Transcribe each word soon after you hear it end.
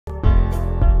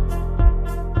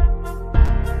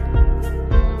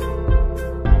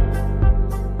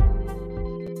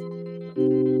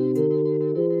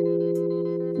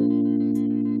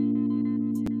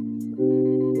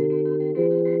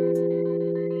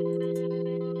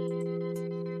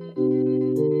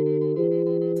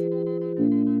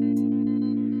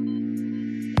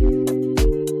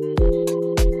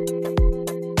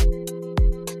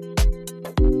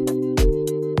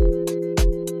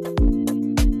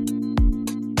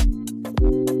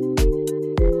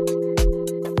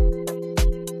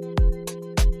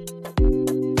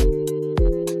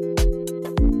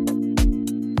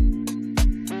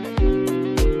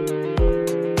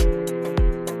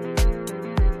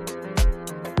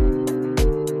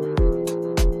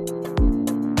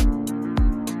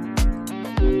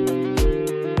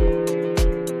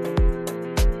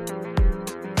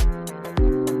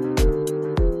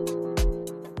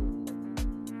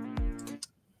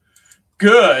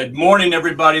Good morning,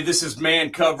 everybody. This is Man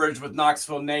Coverage with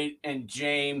Knoxville Nate and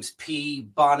James P.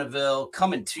 Bonneville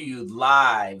coming to you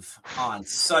live on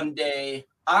Sunday,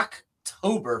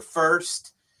 October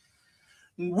 1st.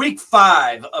 Week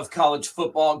 5 of college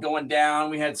football going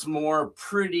down. We had some more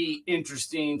pretty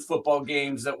interesting football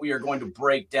games that we are going to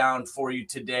break down for you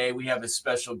today. We have a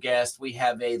special guest. We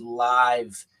have a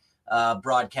live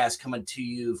broadcast coming to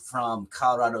you from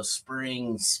Colorado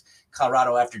Springs,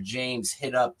 Colorado, after James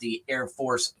hit up the Air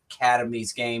Force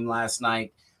Academy's game last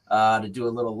night to do a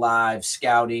little live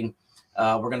scouting.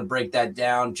 We're going to break that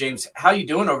down. James, how you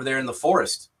doing over there in the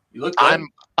forest? You look good.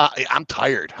 I'm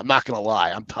tired. I'm not going to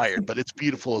lie. I'm tired, but it's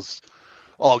beautiful as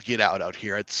all get out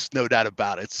here. It's no doubt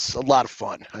about it. It's a lot of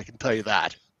fun. I can tell you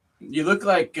that. You look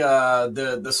like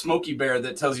the Smokey Bear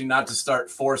that tells you not to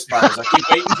start forest fires. I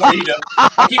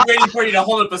keep waiting for you to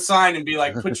hold up a sign and be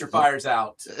like, "Put your fires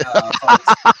out."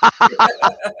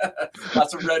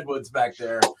 Lots of redwoods back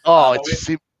there. Oh,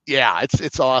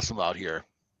 it's awesome out here.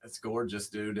 It's gorgeous,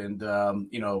 dude. And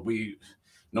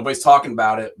nobody's talking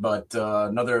about it, but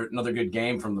another good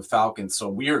game from the Falcons. So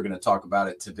we are going to talk about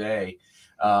it today.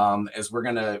 As we're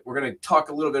gonna talk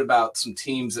a little bit about some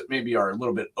teams that maybe are a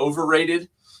little bit overrated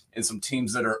and some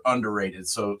teams that are underrated.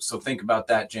 So think about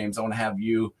that, James. I'm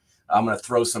going to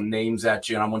throw some names at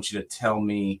you, and I want you to tell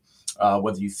me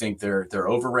whether you think they're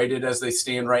overrated as they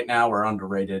stand right now or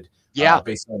underrated. Yeah.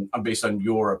 Based on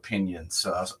your opinions.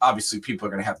 Obviously, people are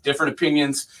going to have different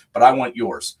opinions, but I want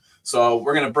yours. So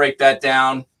we're going to break that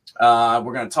down. We're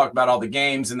going to talk about all the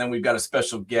games, and then we've got a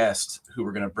special guest who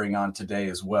we're going to bring on today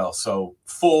as well. So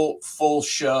full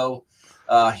show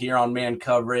here on Man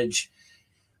Coverage.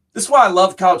 This is why I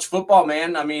love college football,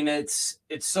 man. I mean, it's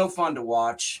so fun to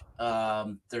watch.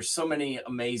 There's so many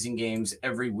amazing games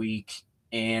every week,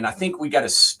 and I think we got to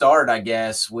start, I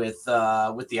guess, with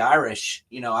the Irish.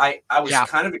 You know, I was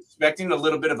kind of expecting a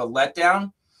little bit of a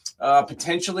letdown,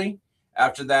 potentially,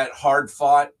 after that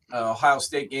hard-fought Ohio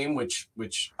State game,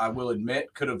 which I will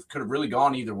admit could have really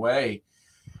gone either way.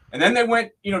 And then they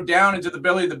went, down into the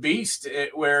belly of the beast,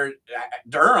 where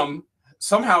Durham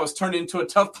somehow has turned into a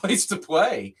tough place to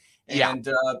play. And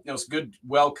it's a good,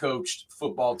 well-coached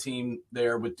football team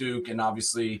there with Duke, and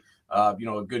obviously, a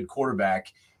good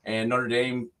quarterback. And Notre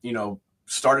Dame,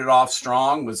 started off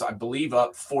strong, was, I believe,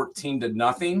 up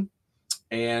 14-0.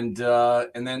 And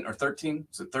then, or 13,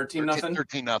 is it 13-0?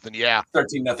 13-0, yeah.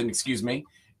 13-0, excuse me.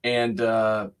 And,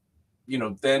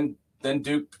 then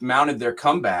Duke mounted their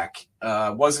comeback.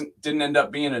 Didn't end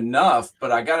up being enough,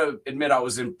 but I got to admit I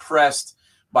was impressed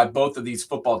by both of these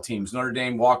football teams. Notre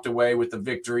Dame walked away with the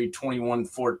victory,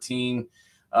 21-14.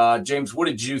 James, what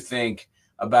did you think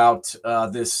about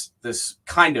this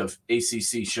kind of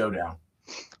ACC showdown?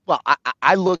 Well,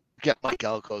 I look at Mike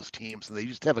Elko's teams, and they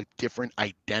just have a different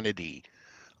identity.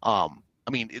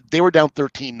 They were down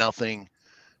 13-0.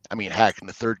 Heck, in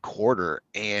the third quarter,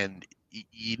 and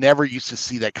you never used to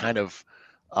see that kind of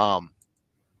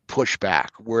pushback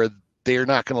where they're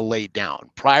not going to lay down.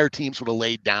 Prior teams would have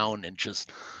laid down and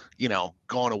just,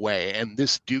 gone away. And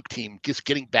this Duke team just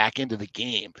getting back into the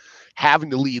game,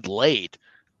 having to lead late.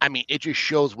 It just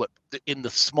shows what in the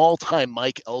small time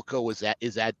Mike Elko is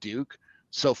at Duke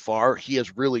so far. He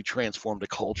has really transformed the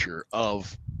culture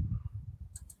of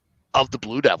the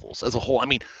Blue Devils as a whole.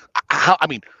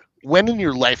 When in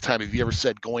your lifetime have you ever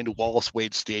said going to Wallace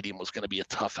Wade Stadium was going to be a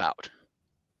tough out?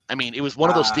 It was one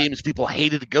of those stadiums people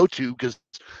hated to go to because,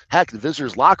 heck, the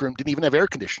visitors' locker room didn't even have air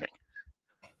conditioning.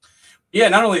 Yeah,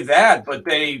 not only that, but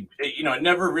they, it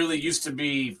never really used to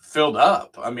be filled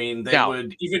up.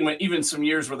 Would, even some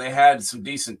years where they had some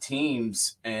decent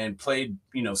teams and played,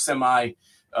 semi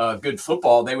good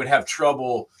football, they would have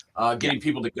trouble getting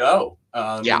people to go.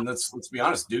 Let's be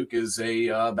honest, Duke is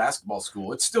a basketball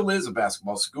school. It still is a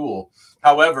basketball school.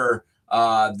 However,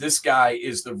 this guy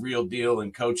is the real deal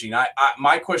in coaching.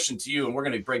 My question to you, and we're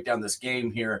going to break down this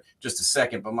game here just a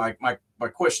second, but my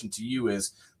question to you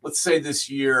is, let's say this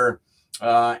year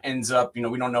ends up, we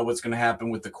don't know what's going to happen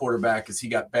with the quarterback as he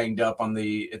got banged up at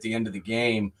the end of the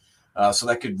game. So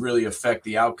that could really affect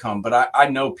the outcome. But I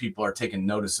know people are taking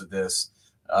notice of this.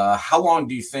 How long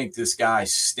do you think this guy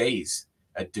stays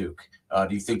at Duke?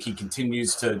 Do you think he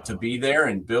continues to be there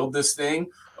and build this thing,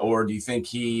 or do you think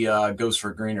he goes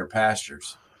for greener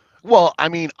pastures? Well,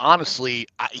 honestly,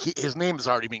 his name is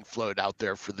already being floated out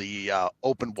there for the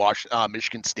open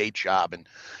Michigan State job, and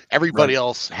everybody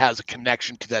else has a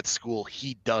connection to that school.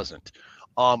 He doesn't.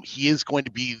 He is going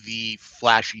to be the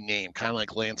flashy name, kind of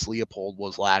like Lance Leopold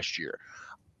was last year.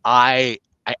 I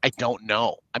don't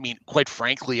know. Quite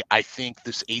frankly, I think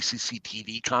this ACC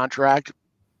TV contract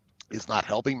is not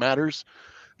helping matters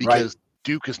because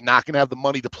Duke is not going to have the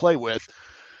money to play with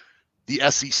the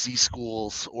SEC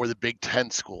schools or the Big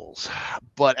Ten schools.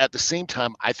 But at the same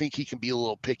time, I think he can be a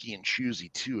little picky and choosy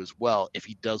too as well if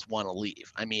he does want to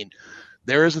leave. I mean,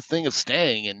 there is a thing of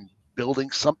staying and building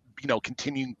some,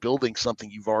 continuing building something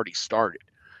you've already started.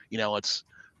 It's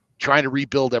trying to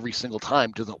rebuild every single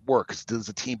time doesn't work. Does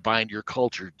the team buy into your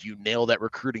culture? Do you nail that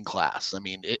recruiting class? I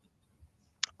mean,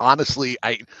 honestly,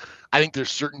 I think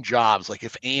there's certain jobs, like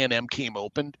if A&M came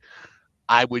opened,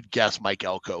 I would guess Mike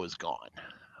Elko is gone.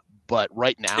 But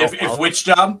right now, if which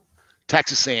job?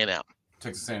 Texas A&M.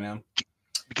 Texas A&M.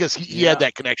 Because he had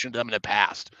that connection to them in the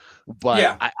past. But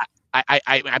yeah.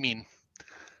 I mean,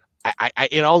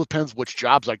 it all depends which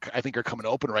jobs I think are coming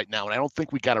open right now, and I don't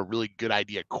think we got a really good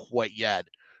idea quite yet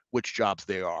which jobs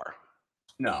they are.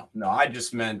 No, I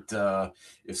just meant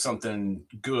if something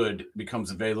good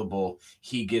becomes available,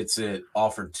 he gets it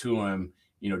offered to him.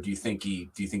 Do you think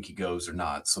he goes or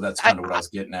not? So that's kind of what I was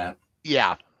getting at.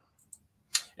 Yeah.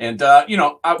 And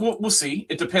we'll see.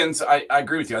 It depends. I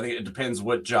agree with you. I think it depends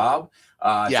what job.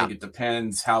 I think it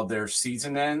depends how their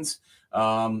season ends.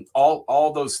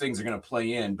 All those things are going to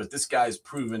play in. But this guy's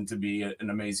proven to be an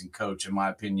amazing coach, in my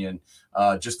opinion.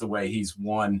 Just the way he's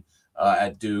won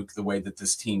at Duke, the way that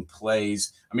this team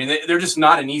plays. I mean, they're just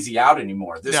not an easy out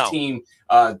anymore. This team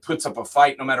puts up a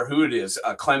fight no matter who it is.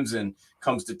 Clemson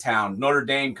comes to town. Notre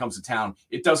Dame comes to town.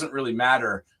 It doesn't really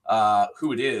matter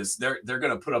who it is. They're going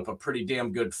to put up a pretty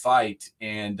damn good fight.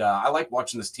 And I like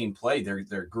watching this team play.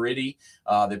 They're gritty.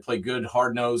 They play good,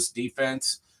 hard-nosed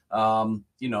defense.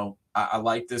 I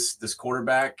like this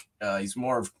quarterback.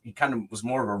 He kind of was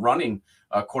more of a running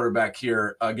quarterback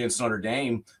here against Notre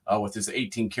Dame with his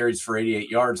 18 carries for 88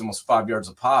 yards, almost 5 yards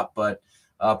a pop, but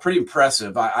pretty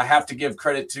impressive. I have to give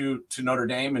credit to Notre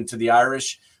Dame and to the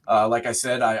Irish. Like I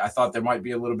said, I thought there might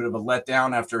be a little bit of a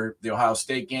letdown after the Ohio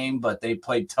State game, but they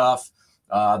played tough.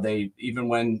 Even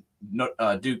when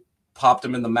Duke popped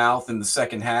them in the mouth in the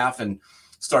second half and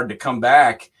started to come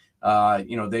back,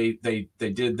 they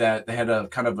did that. They had a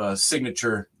kind of a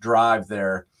signature drive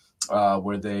there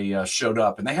where they showed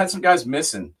up, and they had some guys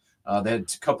missing. They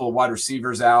had a couple of wide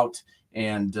receivers out,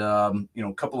 and a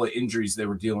couple of injuries they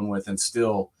were dealing with, and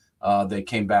still they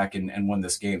came back and won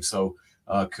this game. So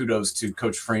kudos to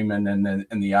Coach Freeman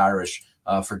and the Irish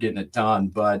for getting it done.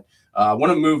 But I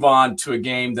want to move on to a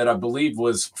game that I believe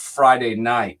was Friday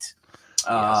night.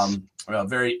 A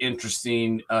very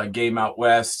interesting game out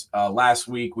west. Last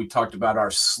week, we talked about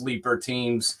our sleeper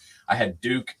teams. I had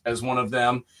Duke as one of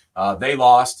them. They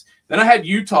lost. Then I had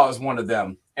Utah as one of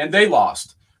them, and they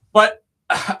lost. But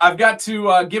I've got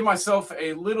to give myself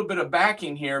a little bit of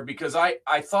backing here because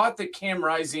I thought that Cam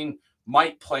Rising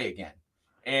might play again.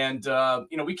 And,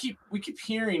 we keep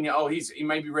hearing, he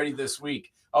may be ready this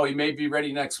week. Oh, he may be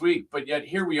ready next week. But yet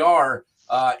here we are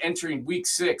entering week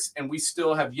 6, and we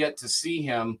still have yet to see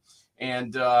him.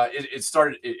 And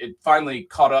it finally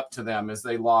caught up to them as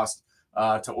they lost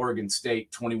to Oregon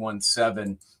State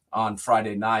 21-7 on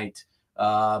Friday night.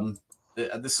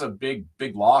 This is a big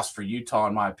loss for Utah,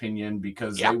 in my opinion,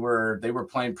 because they were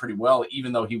playing pretty well,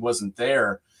 even though he wasn't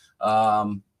there.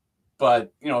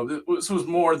 But this was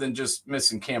more than just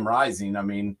missing Cam Rising. I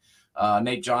mean,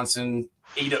 Nate Johnson,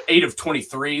 8 of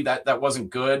 23. That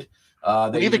wasn't good.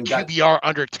 When you have a QBR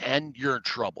under 10, you're in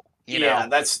trouble.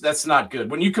 That's not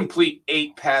good. When you complete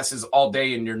 8 passes all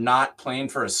day and you're not playing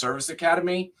for a service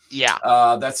academy,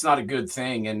 that's not a good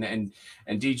thing. And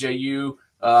DJU,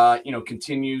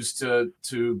 continues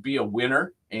to be a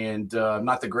winner, and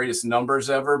not the greatest numbers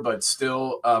ever, but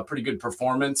still a pretty good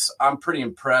performance. I'm pretty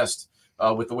impressed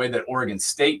with the way that Oregon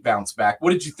State bounced back. What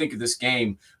did you think of this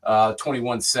game?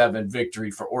 21-7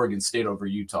 victory for Oregon State over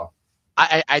Utah.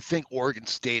 I think Oregon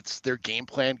State's their game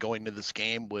plan going into this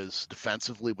game was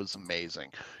defensively was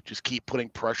amazing. Just keep putting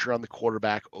pressure on the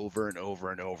quarterback over and over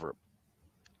and over.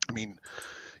 I mean,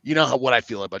 you know what I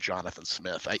feel about Jonathan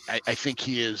Smith. I think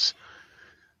he is.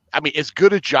 I mean, as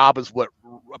good a job as what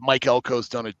Mike Elko's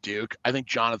done at Duke, I think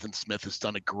Jonathan Smith has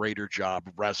done a greater job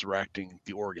resurrecting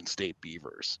the Oregon State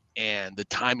Beavers, and the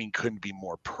timing couldn't be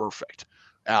more perfect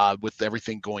with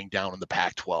everything going down in the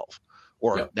Pac-12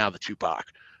 or now the Tupac.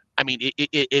 I mean,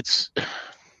 it's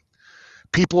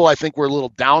people, I think, were a little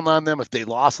down on them if they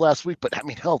lost last week. But, I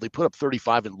mean, hell, they put up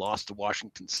 35 and lost to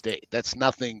Washington State. That's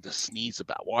nothing to sneeze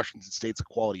about. Washington State's a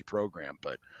quality program.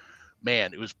 But,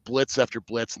 man, it was blitz after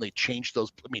blitz, and they changed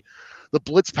those. I mean, the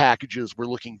blitz packages were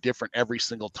looking different every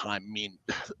single time. I mean,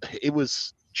 it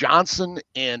was Johnson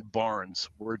and Barnes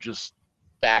were just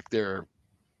back there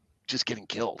just getting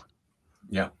killed.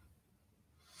 Yeah.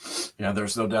 Yeah,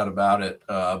 there's no doubt about it.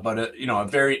 But a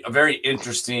very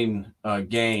interesting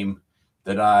game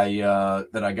that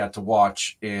I got to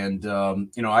watch. And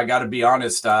I got to be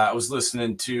honest, I was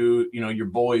listening to your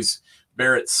boys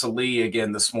Barrett Salee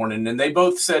again this morning, and they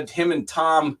both said him and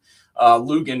Tom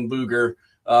Lugenbuger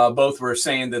both were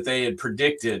saying that they had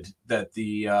predicted that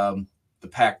the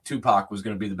Pac Tupac was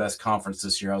going to be the best conference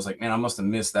this year. I was like, man, I must have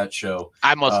missed that show.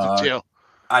 I must have too.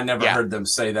 I never heard them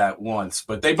say that once,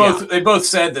 but they both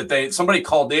said that somebody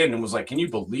called in and was like, can you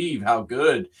believe how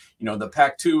good, the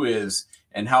Pac-2 is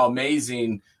and how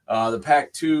amazing the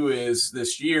Pac-2 is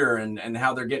this year and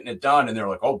how they're getting it done. And they're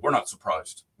like, oh, we're not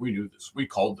surprised. We knew this. We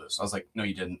called this. I was like, no,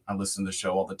 you didn't. I listen to the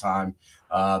show all the time.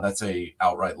 That's a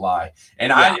outright lie.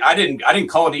 And I didn't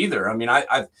call it either. I mean,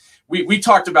 we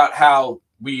talked about how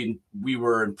we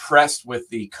were impressed with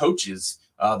the coaches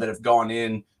that have gone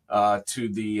in to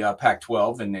the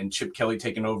Pac-12 and Chip Kelly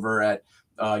taking over at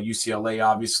UCLA.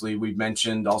 Obviously, we've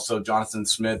mentioned also Jonathan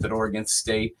Smith at Oregon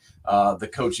State. The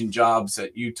coaching jobs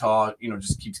at Utah,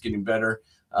 just keeps getting better.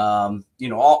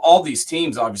 All these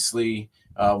teams, obviously,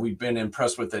 we've been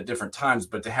impressed with at different times,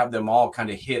 but to have them all kind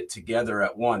of hit together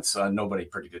at once, nobody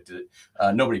predicted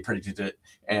it,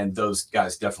 and those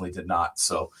guys definitely did not.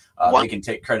 So they can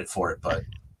take credit for it, but.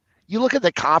 You look at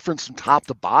the conference from top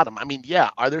to bottom. I mean, yeah,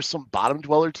 are there some bottom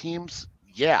dweller teams?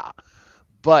 Yeah.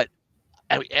 But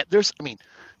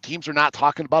teams are not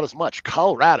talking about as much.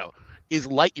 Colorado is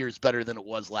light years better than it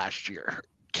was last year.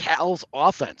 Cal's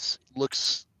offense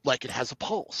looks like it has a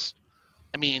pulse.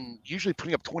 I mean, usually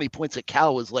putting up 20 points at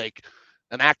Cal is like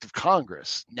an act of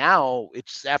Congress. Now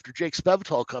it's after Jake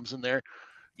Spavital comes in there.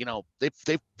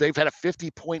 They've had a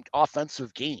 50-point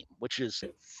offensive game, which is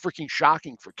freaking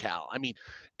shocking for Cal. I mean,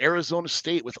 Arizona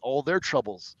State, with all their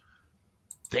troubles,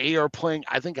 they are playing,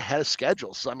 I think, ahead of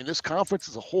schedule. So, I mean, this conference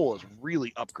as a whole is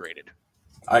really upgraded.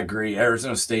 I agree.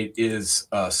 Arizona State is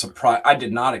surprised. I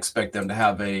did not expect them to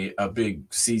have a big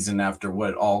season after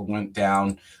what all went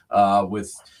down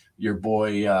with your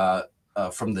boy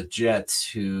from the Jets,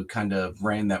 who kind of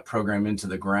ran that program into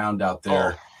the ground out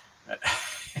there. Oh.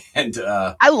 And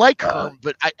I like Herm,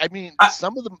 but I mean,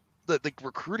 some of the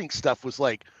recruiting stuff was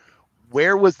like,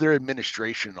 where was their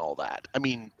administration and all that? I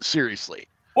mean, seriously.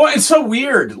 Well, it's so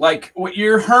weird. Like,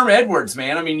 you're Herm Edwards,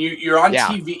 man. I mean, you're on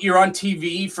TV. You're on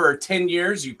TV for 10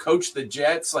 years. You coached the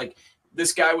Jets. Like,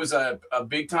 this guy was a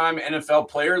big time NFL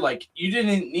player. Like, you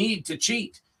didn't need to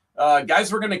cheat. Guys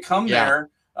were going to come there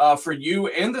for you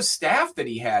and the staff that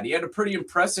he had. He had a pretty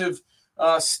impressive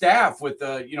staff with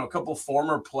a couple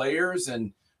former players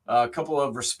and a couple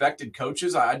of respected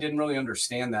coaches. I didn't really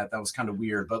understand that. That was kind of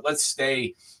weird. But let's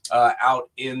stay out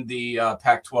in the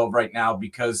Pac-12 right now,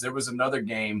 because there was another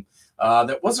game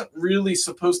that wasn't really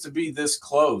supposed to be this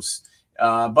close.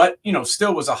 But,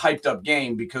 still was a hyped up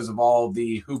game because of all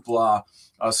the hoopla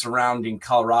surrounding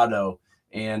Colorado.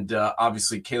 And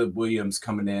obviously Caleb Williams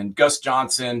coming in. Gus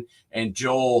Johnson and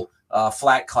Joel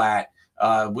Flatclat.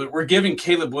 We're giving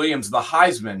Caleb Williams the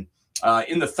Heisman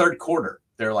in the third quarter.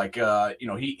 They're like,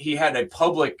 he had a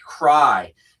public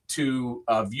cry to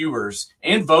viewers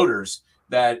and voters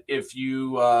that if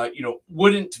you,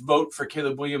 wouldn't vote for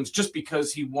Caleb Williams just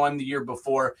because he won the year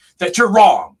before, that you're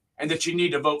wrong and that you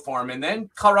need to vote for him. And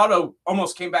then Colorado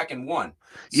almost came back and won.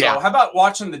 So how about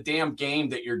watching the damn game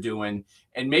that you're doing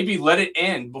and maybe let it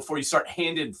end before you start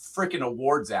handing freaking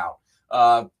awards out?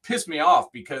 Pissed me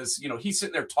off because, he's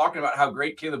sitting there talking about how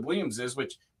great Caleb Williams is,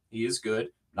 which he is good.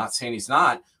 Not saying he's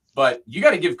not. But you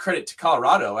got to give credit to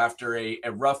Colorado after a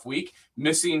rough week,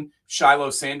 missing Shiloh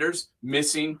Sanders,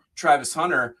 missing Travis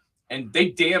Hunter, and they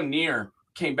damn near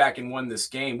came back and won this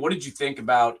game. What did you think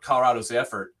about Colorado's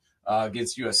effort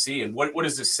against USC, and what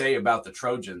does this say about the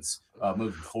Trojans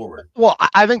moving forward? Well,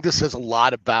 I think this says a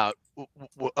lot about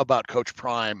Coach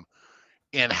Prime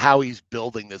and how he's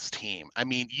building this team. I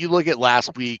mean, you look at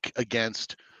last week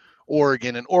against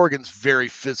Oregon, and Oregon's very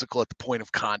physical at the point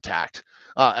of contact.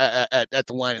 At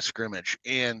the line of scrimmage.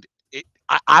 And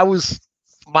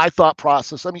my thought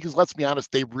process, because let's be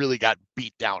honest, they really got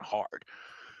beat down hard.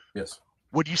 Yes.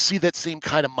 Would you see that same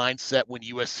kind of mindset when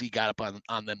USC got up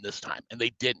on them this time? And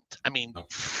they didn't. I mean, the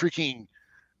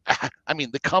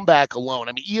comeback alone,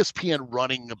 ESPN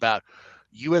running about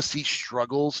USC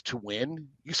struggles to win.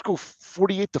 You score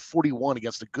 48-41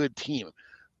 against a good team.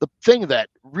 The thing that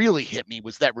really hit me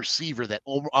was that receiver, that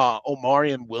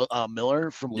Omarion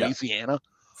Miller from Louisiana.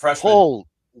 Freshman. Oh,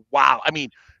 wow. I mean,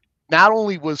 not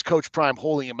only was Coach Prime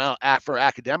holding him out for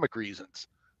academic reasons,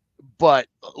 but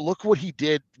look what he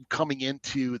did coming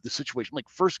into the situation. Like,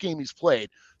 first game he's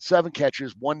played, 7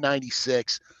 catches,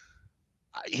 196.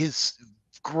 His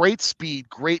great speed,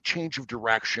 great change of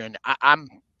direction. I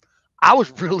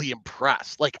was really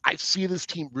impressed. Like, I see this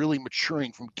team really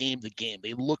maturing from game to game.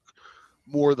 They look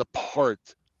more the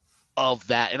part of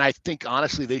that. And I think,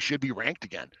 honestly, they should be ranked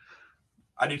again.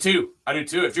 I do too.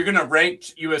 If you're going to rank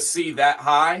USC that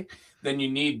high, then you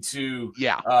need to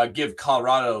give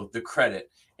Colorado the credit.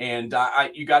 And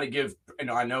you got to give,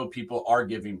 I know people are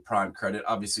giving Prime credit.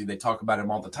 Obviously, they talk about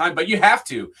him all the time, but you have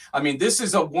to. I mean, this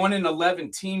is a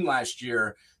 1-11 team last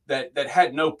year that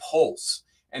had no pulse.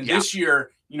 And this year,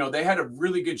 they had a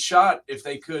really good shot if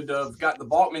they could have gotten the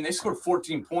ball. I mean, they scored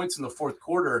 14 points in the fourth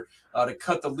quarter to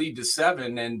cut the lead to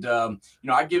 7. And,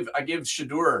 I give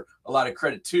Shedeur a lot of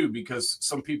credit too, because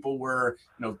some people were,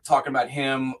 talking about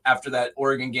him after that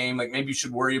Oregon game. Like, maybe you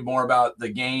should worry more about the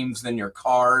games than your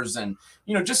cars, and,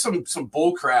 just some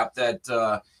bull crap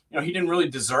that, he didn't really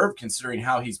deserve considering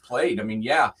how he's played. I mean,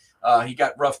 he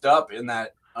got roughed up in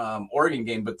that Oregon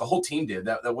game, but the whole team did.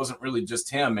 That wasn't really just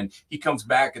him. And he comes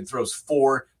back and throws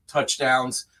 4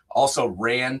 touchdowns, also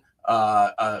ran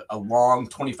a long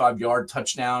 25-yard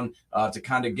touchdown to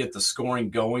kind of get the scoring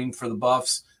going for the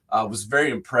Buffs. Was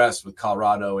very impressed with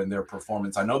Colorado and their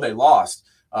performance. I know they lost,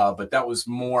 but that was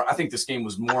more, I think this game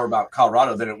was more about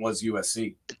Colorado than it was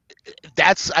USC.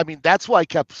 That's why I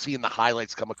kept seeing the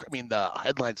headlines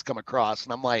come across,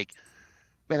 and I'm like,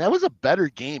 man, that was a better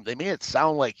game. They made it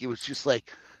sound like it was just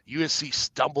like USC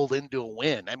stumbled into a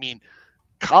win. I mean,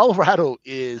 Colorado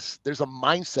there's a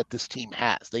mindset this team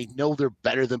has. They know they're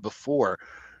better than before,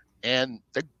 and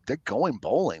they're going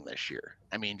bowling this year.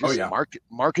 I mean, just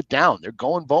mark it down. They're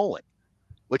going bowling,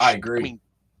 which I agree. I mean,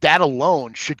 that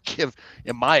alone should give,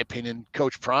 in my opinion,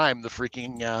 Coach Prime the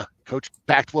freaking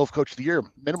Pac-12 Coach of the Year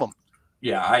minimum.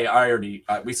 Yeah, I already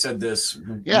we said this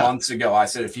months ago. I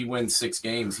said if he wins 6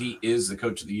 games, he is the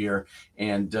Coach of the Year,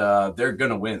 and they're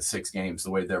going to win 6 games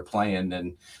the way they're playing.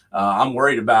 And I'm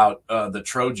worried about the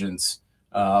Trojans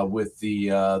with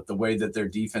the way that their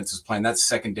defense is playing. That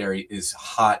secondary is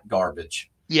hot garbage.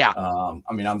 Yeah.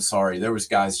 I mean, I'm sorry. There was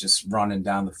guys just running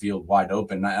down the field wide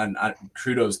open. And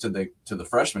kudos to the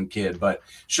freshman kid, but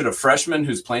should a freshman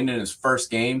who's playing in his first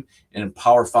game in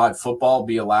Power 5 football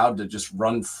be allowed to just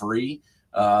run free?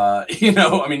 I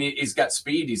mean, he's got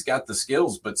speed, he's got the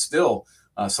skills, but still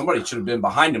somebody should have been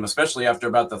behind him, especially after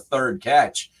about the 3rd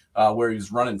catch where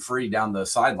he's running free down the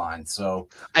sideline. So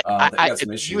they got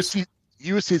some issues.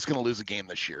 USC is going to lose a game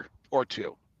this year or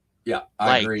 2. Yeah,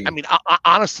 I agree. I mean,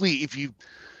 honestly,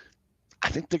 I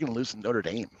think they're going to lose to Notre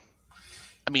Dame.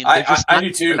 I mean, I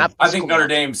do too. I think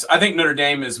Notre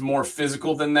Dame is more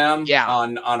physical than them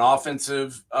on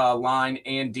offensive line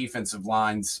and defensive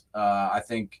lines. I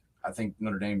think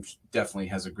Notre Dame definitely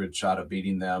has a good shot of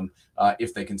beating them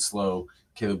if they can slow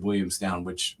Caleb Williams down,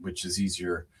 which is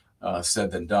easier said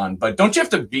than done. But don't you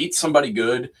have to beat somebody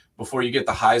good before you get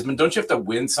the Heisman? Don't you have to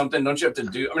win something? Don't you have to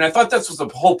do? I mean, I thought this was the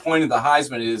whole point of the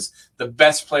Heisman, is the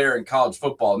best player in college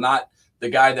football, not the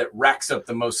guy that racks up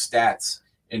the most stats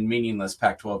in meaningless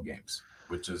Pac-12 games,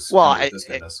 which is what this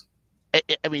guy does.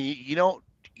 I mean, you don't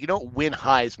win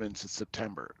Heismans in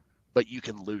September, but you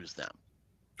can lose them.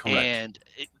 Correct. And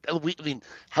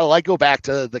I go back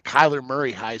to the Kyler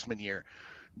Murray Heisman year.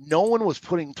 No one was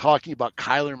talking about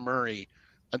Kyler Murray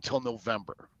until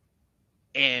November,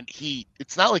 and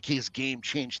it's not like his game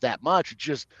changed that much. It's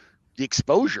just the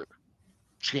exposure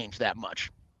changed that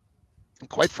much. And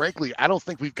quite frankly, I don't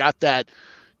think we've got that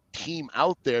team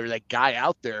out there, that guy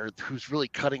out there who's really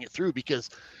cutting it through, because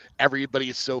everybody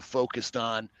is so focused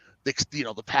on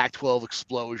the Pac-12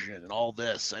 explosion and all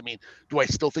this. I mean, do I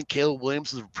still think Caleb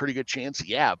Williams is a pretty good chance?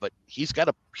 Yeah, but he's got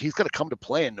to come to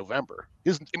play in November.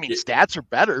 Stats are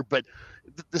better, but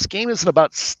this game isn't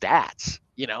about stats.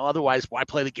 Otherwise, why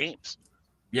play the games?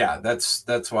 Yeah,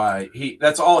 that's why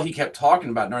that's all he kept talking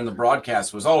about during the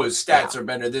broadcast was, his stats are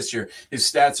better this year. His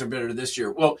stats are better this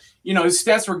year. Well, his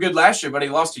stats were good last year, but he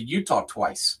lost to Utah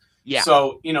twice. Yeah.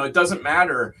 So, it doesn't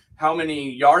matter how many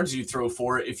yards you throw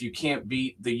for it if you can't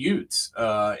beat the Utes.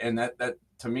 And that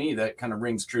to me, that kind of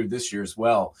rings true this year as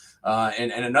well.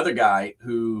 And another guy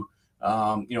who,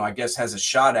 I guess has a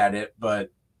shot at it,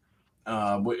 but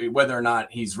whether or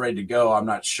not he's ready to go, I'm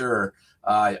not sure.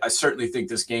 I certainly think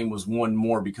this game was won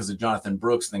more because of Jonathan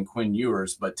Brooks than Quinn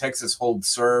Ewers, but Texas hold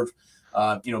serve,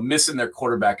 missing their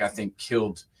quarterback, I think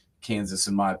killed Kansas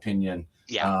in my opinion.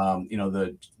 Yeah.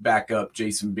 The backup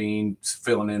Jason Bean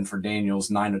filling in for Daniels,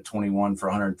 9 of 21 for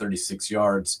 136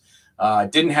 yards.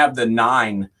 Didn't have the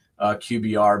 9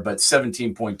 QBR, but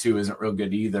 17.2 isn't real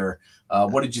good either.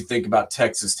 What did you think about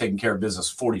Texas taking care of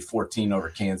business 40-14 over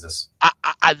Kansas?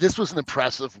 This was an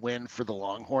impressive win for the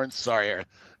Longhorns. Sorry,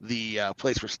 the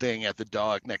place we're staying at, the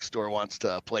dog next door wants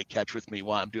to play catch with me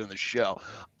while I'm doing the show.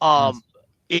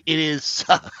 It is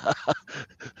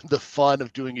the fun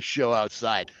of doing a show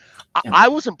outside. I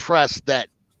was impressed that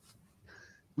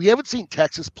we haven't seen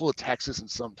Texas pull a Texas in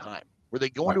some time, where they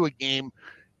go Right. into a game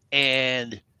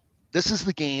and this is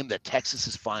the game that Texas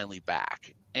is finally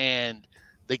back, and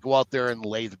they go out there and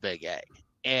lay the big egg.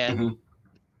 And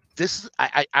this,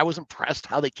 I was impressed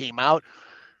how they came out,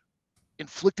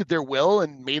 inflicted their will,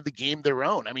 and made the game their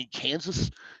own. I mean,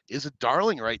 Kansas is a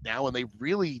darling right now, and they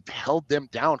really held them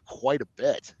down quite a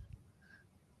bit.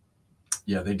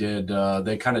 Yeah, they did.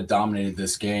 They kind of dominated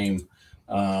this game,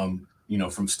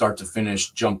 from start to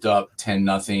finish, jumped up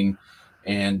 10-0,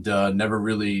 and never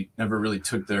really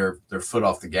took their foot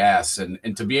off the gas.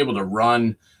 And to be able to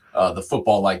run the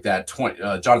football like that,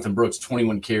 Jonathan Brooks,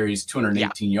 21 carries,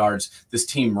 218 yards. This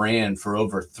team ran for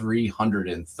over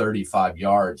 335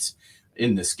 yards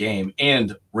in this game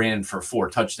and ran for 4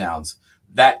 touchdowns.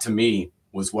 That, to me,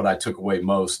 was what I took away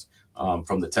most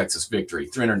from the Texas victory.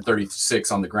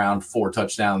 336 on the ground, 4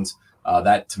 touchdowns.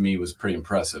 That, to me, was pretty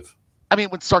impressive. I mean,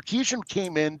 when Sarkisian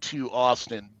came into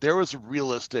Austin, there was a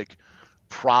realistic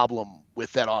problem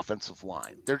with that offensive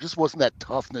line. There just wasn't that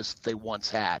toughness they once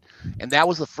had. And that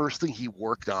was the first thing he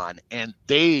worked on. And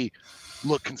they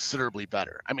look considerably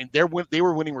better. I mean, they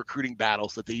were winning recruiting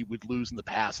battles that they would lose in the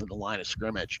past in the line of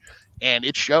scrimmage. And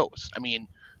it shows. I mean,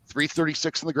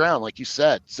 336 on the ground, like you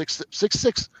said,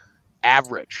 6'6"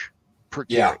 average per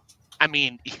carry. Yeah. I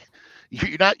mean,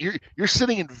 you're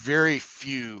sitting in very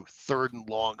few 3rd and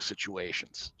long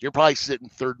situations. You're probably sitting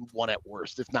 3rd and 1 at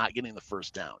worst, if not getting the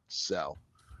first down. So,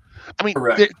 I mean,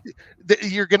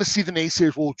 you're going to see the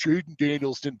naysayers. Well, Jaden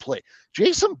Daniels didn't play.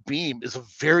 Jason Beam is a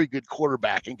very good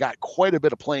quarterback and got quite a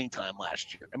bit of playing time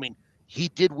last year. I mean, he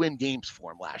did win games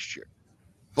for him last year.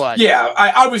 But yeah,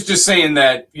 I was just saying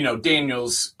that,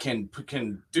 Daniels can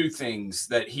do things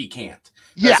that he can't.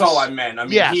 That's all I meant. I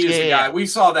mean, he is the guy. We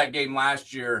saw that game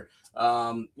last year.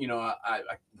 I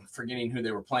forgetting who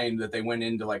they were playing, that they went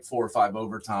into like 4 or 5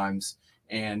 overtimes,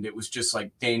 and it was just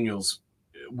like Daniels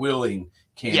willing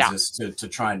Kansas to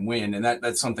try and win. And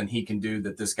that's something he can do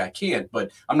that this guy can't.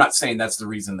 But I'm not saying that's the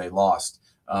reason they lost.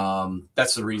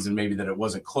 That's the reason maybe that it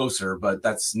wasn't closer, but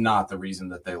that's not the reason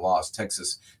that they lost.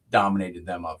 Texas dominated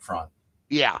them up front.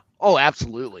 Yeah. Oh,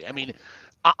 absolutely. I mean,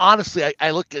 honestly,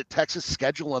 I look at Texas'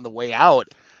 schedule on the way out,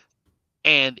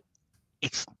 and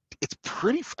it's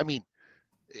pretty. I mean,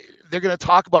 they're going to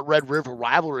talk about Red River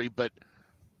rivalry, but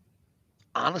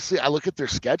honestly, I look at their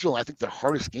schedule, and I think their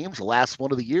hardest game's the last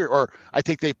one of the year. Or I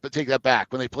think they take that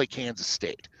back, when they play Kansas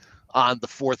State on the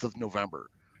 4th of November.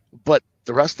 But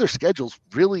the rest of their schedule's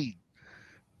really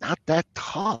not that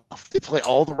tough. They play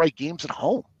all the right games at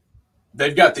home.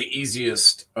 They've got the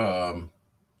easiest, probably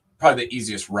the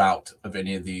easiest route of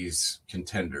any of these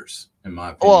contenders, in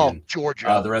my opinion. Well,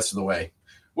 Georgia. The rest of the way.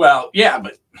 Well, yeah,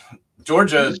 but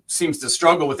Georgia seems to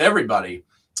struggle with everybody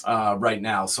right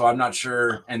now. So I'm not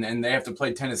sure. And they have to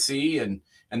play Tennessee, and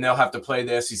they'll have to play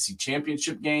the SEC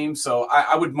championship game. So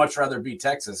I would much rather beat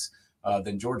Texas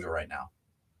than Georgia right now.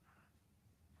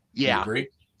 Yeah. You agree?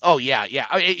 Oh, yeah.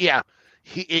 Yeah.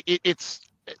 It's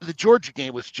the Georgia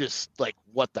game was just like,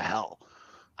 what the hell?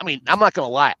 I mean, I'm not going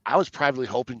to lie. I was privately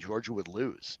hoping Georgia would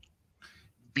lose,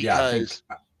 because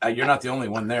you're not the only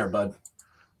one there, bud.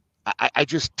 I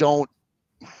just don't.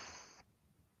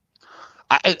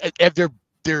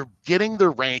 They're getting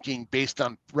their ranking based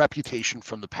on reputation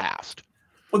from the past.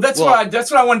 Well, that's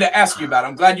what I wanted to ask you about.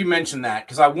 I'm glad you mentioned that,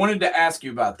 because I wanted to ask you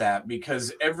about that,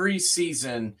 because every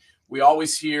season we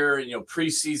always hear,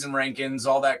 preseason rankings,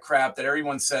 all that crap that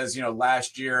everyone says,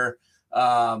 last year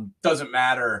doesn't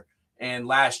matter and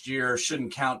last year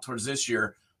shouldn't count towards this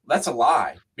year. That's a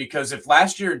lie, because if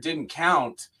last year didn't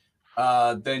count,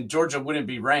 then Georgia wouldn't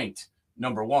be ranked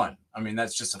number 1. I mean,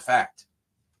 that's just a fact.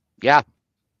 Yeah.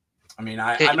 I mean,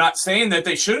 I'm not saying that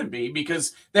they shouldn't be,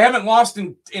 because they haven't lost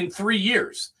in 3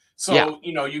 years. So,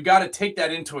 you got to take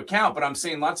that into account. But I'm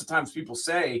saying lots of times people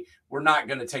say we're not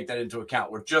going to take that into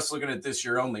account. We're just looking at this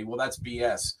year only. Well, that's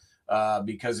BS,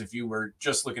 because if you were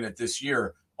just looking at this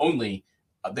year only,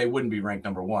 they wouldn't be ranked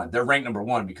number 1. They're ranked number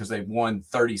 1 because they've won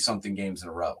 30-something games in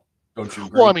a row. Don't you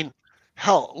agree? Well, I mean,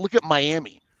 hell, look at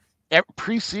Miami.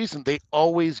 Preseason, they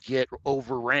always get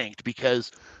overranked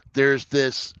because there's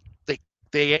this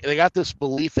they got this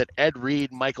belief that Ed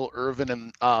Reed, Michael Irvin,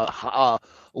 and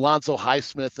Alonzo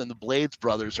Highsmith and the Blades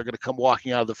brothers are going to come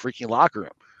walking out of the freaking locker room,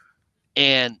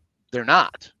 and they're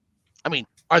not. I mean,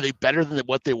 are they better than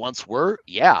what they once were?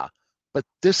 Yeah, but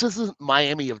this isn't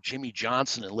Miami of Jimmy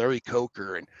Johnson and Larry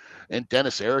Coker and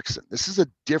Dennis Erickson. This is a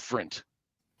different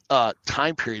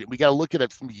time period. We got to look at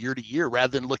it from year to year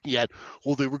rather than looking at,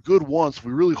 well, they were good once.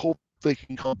 We really hope they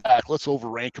can come back. Let's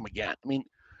overrank them again. I mean,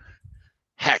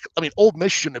 heck, Ole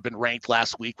Miss shouldn't have been ranked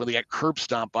last week when they got curb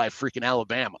stomped by freaking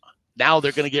Alabama. now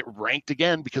they're going to get ranked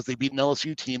again because they beat an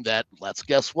LSU team that, let's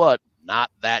guess what,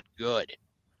 not that good.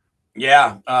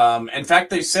 Yeah. In fact,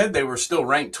 they said they were still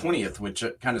ranked 20th, which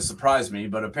kind of surprised me,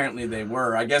 but apparently they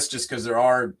were. I guess just because there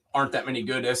aren't that many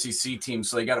good SEC teams,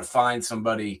 so they got to find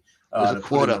somebody to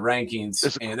put in the rankings.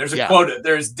 There's a quota.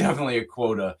 There's definitely a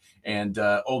quota, and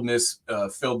Ole Miss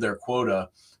filled their quota.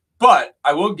 But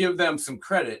I will give them some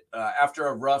credit. After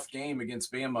a rough game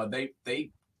against Bama,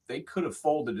 they could have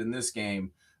folded in this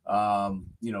game,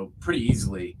 pretty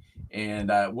easily,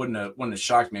 and wouldn't have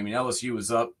shocked me. I mean, LSU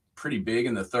was up pretty big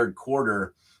in the third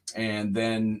quarter, and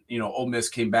then Ole Miss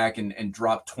came back and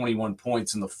dropped 21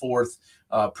 points in the fourth.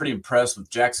 Pretty impressed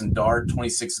with Jackson Dart,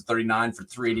 26-39 for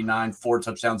 389, 4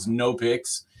 touchdowns, no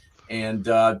picks, and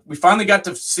we finally got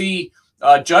to see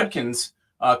Judkins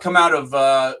come out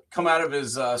of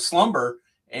his slumber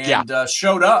and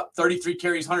showed up. 33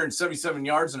 carries, 177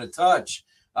 yards, and a touch.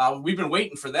 We've been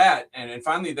waiting for that, and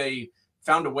finally they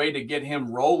found a way to get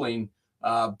him rolling.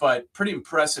 But pretty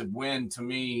impressive win to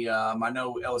me. I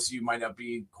know LSU might not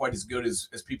be quite as good as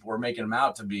people were making them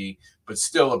out to be, but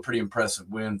still a pretty impressive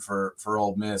win for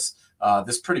Ole Miss.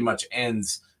 This pretty much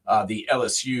ends the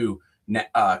LSU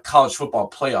college football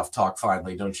playoff talk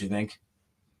finally, don't you think?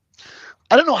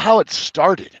 I don't know how it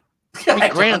started.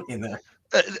 I mean,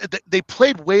 they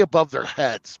played way above their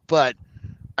heads, but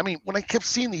I mean, when I kept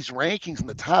seeing these rankings in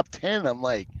the top 10, I'm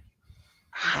like,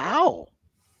 how?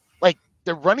 Like,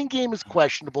 their running game is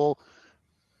questionable.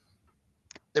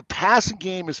 Their passing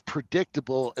game is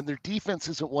predictable, and their defense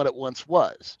isn't what it once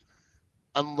was.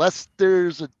 Unless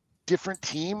there's a different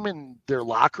team in their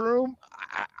locker room,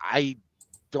 I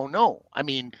don't know. I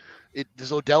mean,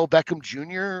 does Odell Beckham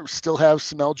Jr. still have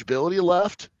some eligibility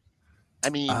left? I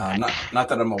mean, not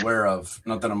that I'm aware of.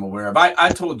 Not that I'm aware of. I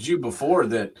told you before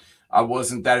that I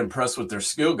wasn't that impressed with their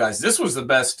skill guys. This was the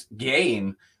best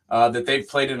game that they've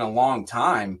played in a long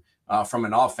time. From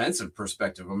an offensive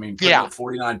perspective. I mean, putting up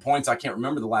 49 points. I can't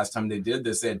remember the last time they did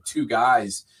this. They had 2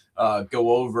 guys go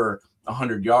over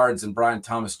 100 yards, and Brian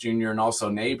Thomas Jr. and also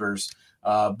Neighbors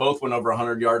both went over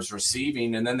 100 yards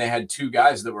receiving, and then they had 2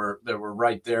 guys that were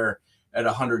right there at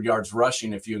 100 yards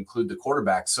rushing if you include the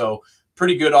quarterback. So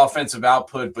pretty good offensive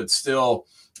output, but still,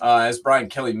 as Brian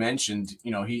Kelly mentioned,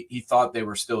 he thought they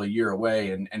were still a year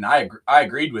away, and I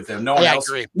agreed with him. No one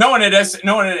at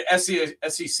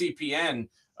SECPN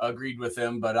agreed with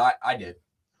him, but I did.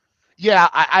 Yeah,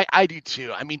 I do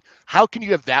too. I mean, how can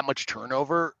you have that much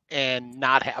turnover and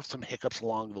not have some hiccups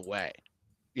along the way?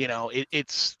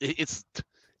 It's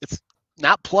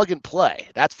not plug and play.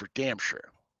 That's for damn sure.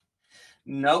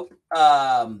 Nope.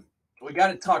 We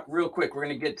got to talk real quick. We're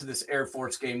going to get to this Air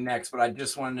Force game next, but I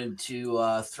just wanted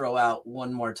to throw out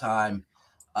one more time.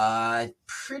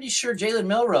 Pretty sure Jalen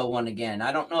Milroe won again.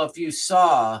 I don't know if you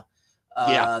saw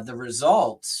the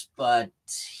results, but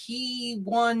he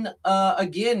won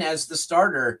again as the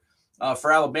starter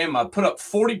for Alabama. Put up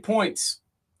 40 points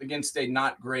against a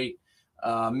not great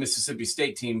Mississippi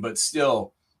State team, but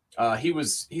still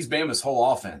he's Bama's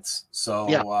whole offense. So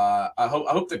I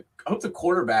hope the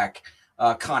quarterback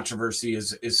controversy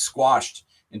is squashed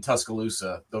in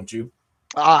Tuscaloosa, don't you?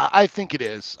 I think it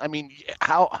is. I mean,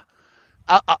 how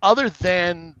other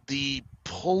than the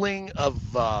pulling of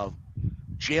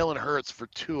Jalen Hurts for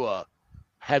Tua,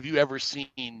 have you ever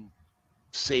seen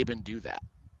Saban do that?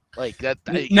 Like that?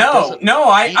 No.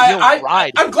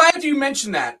 I'm glad you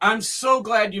mentioned that. I'm so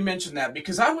glad you mentioned that,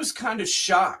 because I was kind of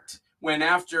shocked when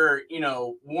after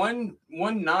one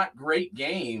not great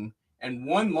game and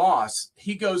one loss,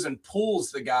 he goes and pulls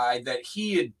the guy that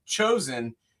he had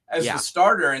chosen as the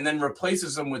starter and then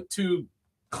replaces him with 2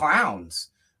 clowns.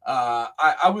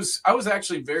 I was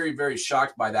actually very, very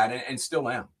shocked by that, and still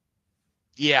am.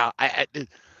 Yeah,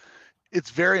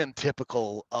 it's very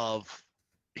untypical of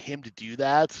him to do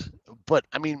that. But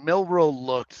I mean, Milroe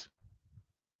looked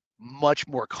much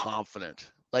more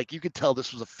confident. Like, you could tell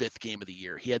this was a 5th game of the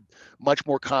year. He had much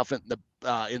more confidence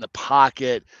in the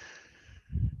pocket.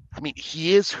 I mean,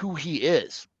 he is who he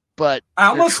is. But I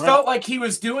almost felt like he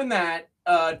was doing that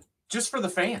just for the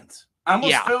fans. I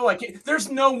almost feel like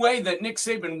there's no way that Nick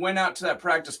Saban went out to that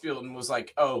practice field and was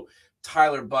like, "Oh,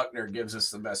 Tyler Buchner gives us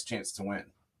the best chance to win."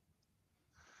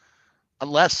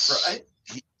 Unless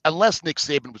Nick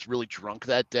Saban was really drunk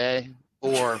that day,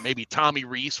 or maybe Tommy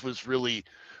Rees was really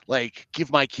like,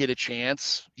 "Give my kid a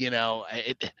chance."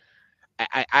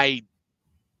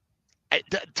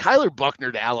 Tyler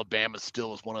Buchner to Alabama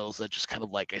still is one of those that just kind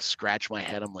of like, I scratch my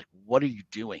head. I'm like, what are you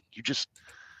doing? You just,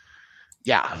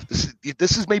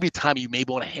 this is maybe a time you may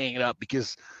want to hang it up,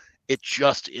 because it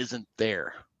just isn't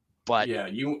there. But yeah,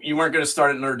 you weren't going to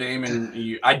start at Notre Dame,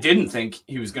 and I didn't think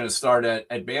he was going to start at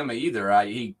Bama either.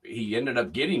 He ended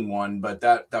up getting one, but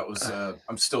that was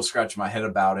I'm still scratching my head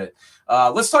about it.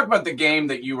 Let's talk about the game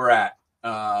that you were at,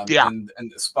 yeah, and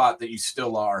the spot that you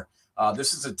still are.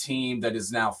 This is a team that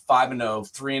is now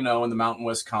 5-0, 3-0 in the Mountain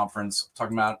West Conference. I'm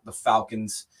talking about the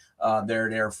Falcons there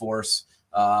at Air Force.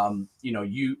 You know,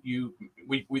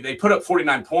 they put up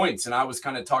 49 points, and I was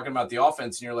kind of talking about the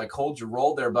offense, and you're like, hold your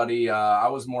roll there, buddy. I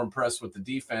was more impressed with the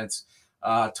defense.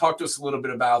 Talk to us a little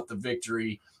bit about the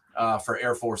victory for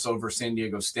Air Force over San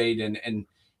Diego State, and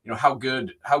you know, how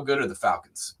good are the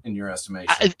Falcons in your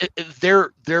estimation?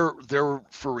 they're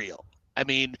for real. I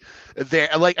mean,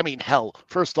 hell,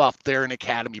 first off, they're an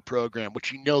academy program,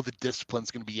 which you know the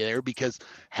discipline's going to be there because,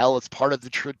 hell, it's part of the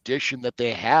tradition that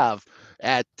they have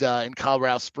at in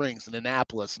Colorado Springs and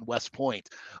Annapolis and West Point.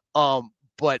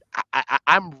 But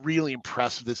I'm really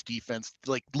impressed with this defense.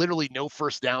 Like literally no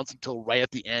first downs until right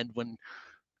at the end when,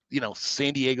 you know,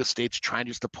 San Diego State's trying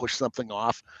just to push something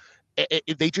off.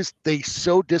 They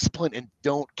so disciplined and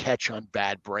don't catch on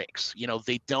bad breaks. You know,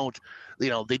 they don't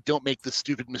make the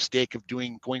stupid mistake of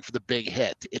going for the big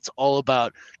hit. It's all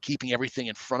about keeping everything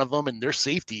in front of them and their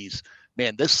safeties.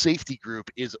 Man, this safety group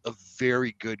is a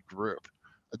very good group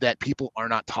that people are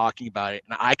not talking about it.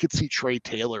 And I could see Trey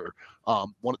Taylor,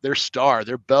 one of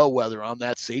their bellwether on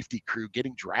that safety crew,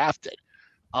 getting drafted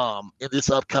in this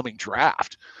upcoming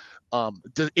draft.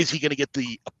 Is he going to get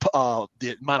the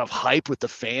amount of hype with the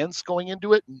fans going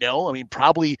into it? No. I mean,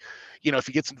 probably, you know, if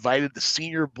he gets invited to the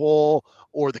Senior Bowl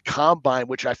or the Combine,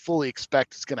 which I fully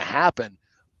expect is going to happen.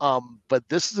 But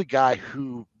this is a guy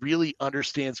who really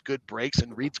understands good breaks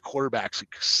and reads quarterbacks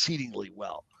exceedingly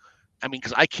well. I mean,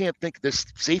 because I can't think this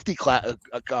safety class,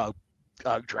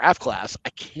 draft class,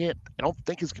 I don't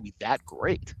think it's going to be that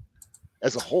great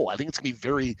as a whole. I think it's going to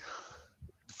be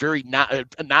very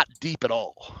not deep at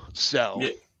all. So Yeah,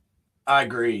 I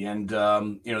agree. And,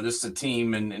 you know, this is a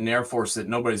team in Air Force that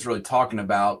nobody's really talking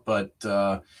about, but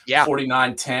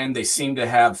 49-10, they seem to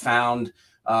have found,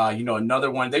 you know,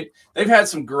 another one. They've had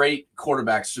some great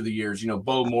quarterbacks through the years, you know,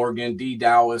 Bo Morgan, D.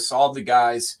 Dowis, all the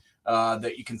guys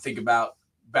that you can think about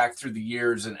back through the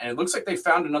years. And it looks like they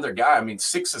found another guy. I mean,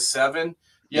 6 of 7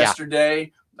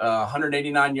 yesterday.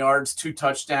 189 yards, 2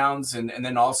 touchdowns, and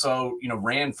then also, you know,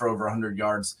 ran for over 100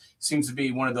 yards. Seems to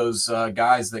be one of those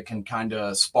guys that can kind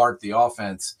of spark the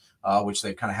offense, which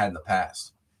they've kind of had in the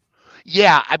past.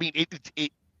 Yeah, I mean,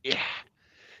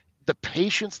 the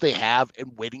patience they have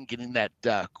in waiting, getting that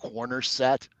corner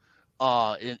set,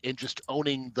 and just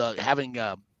owning having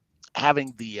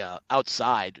the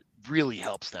outside really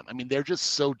helps them. I mean, they're just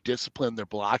so disciplined in their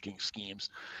blocking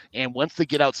schemes, and once they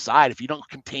get outside, if you don't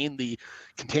contain the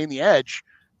edge,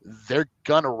 they're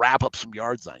gonna wrap up some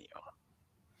yards on you.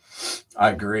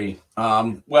 I agree.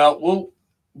 Well,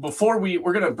 before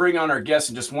we're gonna bring on our guest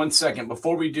in just 1 second.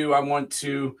 Before we do, I want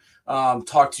to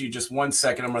talk to you just 1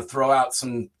 second. I'm gonna throw out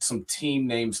some team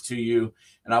names to you,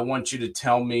 and I want you to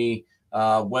tell me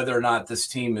whether or not this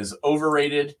team is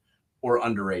overrated or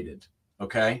underrated.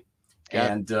 Okay.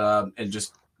 And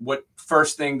just what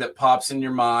first thing that pops in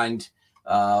your mind?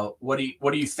 What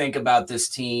do you think about this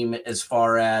team as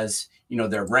far as, you know,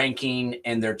 their ranking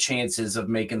and their chances of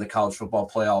making the college football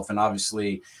playoff? And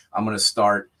obviously, I'm going to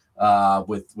start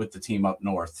with the team up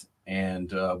north and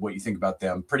what you think about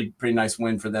them. Pretty nice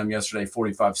win for them yesterday,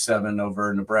 45-7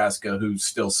 over Nebraska, who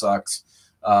still sucks.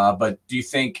 But do you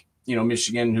think, you know,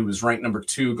 Michigan, who was ranked number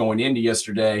 2 going into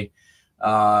yesterday,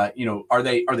 you know, are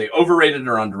they overrated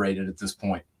or underrated at this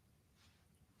point?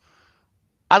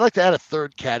 I'd like to add a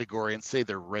third category and say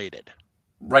they're rated.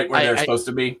 Right where they're supposed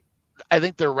to be? I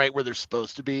think they're right where they're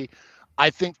supposed to be. I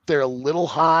think they're a little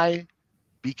high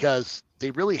because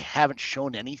they really haven't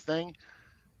shown anything.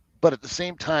 But at the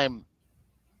same time,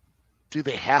 do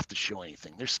they have to show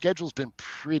anything? Their schedule's been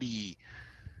pretty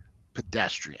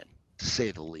pedestrian, to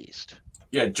say the least.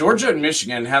 Yeah, Georgia and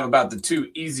Michigan have about the 2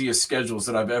 easiest schedules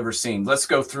that I've ever seen. Let's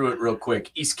go through it real quick.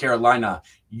 East Carolina,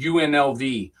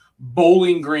 UNLV,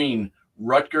 Bowling Green,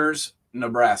 Rutgers,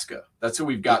 Nebraska. That's who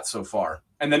we've got so far.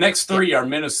 And the next 3 are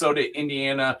Minnesota,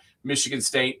 Indiana, Michigan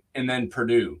State, and then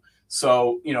Purdue.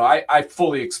 So, you know, I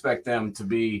fully expect them to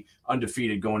be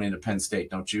undefeated going into Penn State,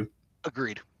 don't you?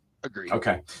 Agreed.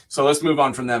 Okay, so let's move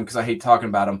on from them because I hate talking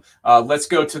about them. Let's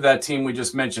go to that team we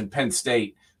just mentioned, Penn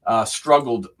State.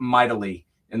 Struggled mightily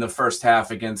in the first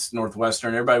half against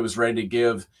Northwestern. Everybody was ready to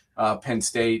give Penn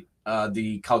State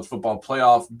the college football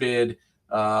playoff bid,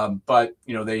 but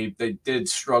you know they did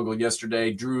struggle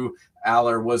yesterday. Drew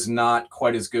Aller was not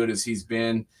quite as good as he's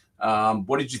been.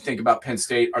 What did you think about Penn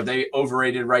State? Are they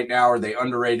overrated right now? Are they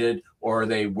underrated? Or are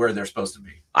they where they're supposed to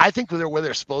be? I think they're where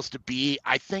they're supposed to be.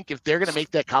 I think if they're going to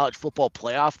make that college football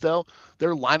playoff, though,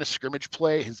 their line of scrimmage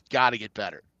play has got to get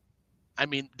better. I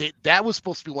mean, that was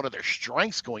supposed to be one of their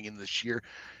strengths going in this year.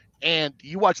 And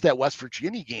you watch that West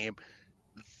Virginia game,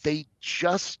 they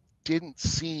just didn't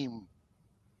seem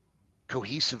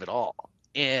cohesive at all.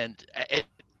 And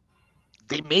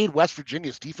they made West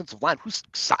Virginia's defensive line, who's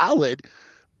solid,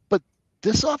 but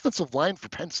this offensive line for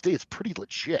Penn State is pretty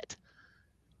legit.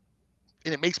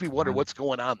 And it makes me wonder what's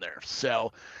going on there.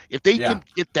 So if they can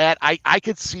get that, I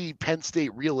could see Penn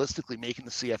State realistically making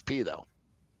the CFP, though.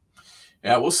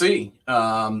 Yeah, we'll see.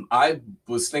 I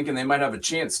was thinking they might have a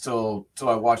chance till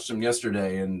I watched them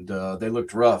yesterday, and they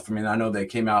looked rough. I mean, I know they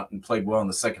came out and played well in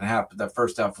the second half, but that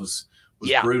first half was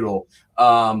brutal.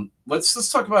 Let's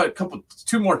talk about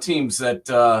two more teams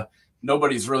that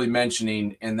nobody's really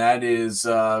mentioning, and that is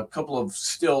a couple of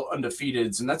still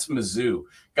undefeateds, and that's Mizzou.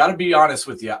 Got to be honest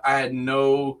with you, I had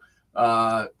no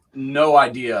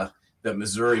idea that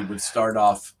Missouri would start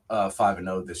off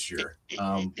 5-0 this year.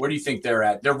 Where do you think they're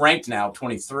at? They're ranked now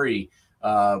 23.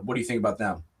 What do you think about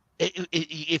them?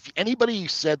 If anybody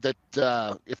said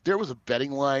that if there was a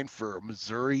betting line for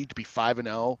Missouri to be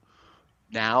 5-0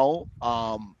 now,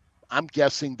 I'm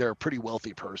guessing they're a pretty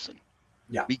wealthy person.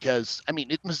 Yeah. Because, I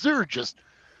mean, Missouri just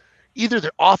either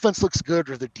their offense looks good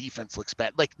or their defense looks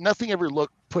bad. Like, nothing ever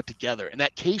looked put together. And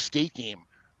that K-State game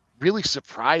really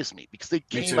surprised me because they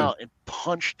came out and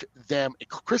punched them.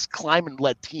 Chris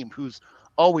Kleiman-led team, who's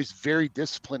always very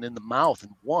disciplined in the mouth,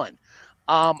 and won.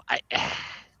 I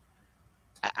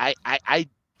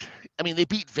mean, they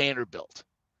beat Vanderbilt.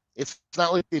 It's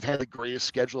not like they've had the greatest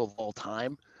schedule of all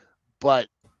time, but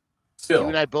still, you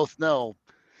and I both know.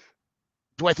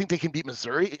 Do I think they can beat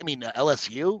Missouri? I mean,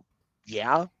 LSU?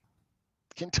 Yeah.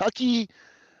 Kentucky?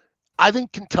 I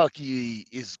think Kentucky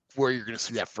is where you're going to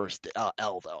see that first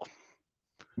L, though.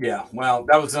 Yeah, well,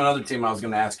 that was another team I was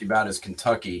going to ask you about is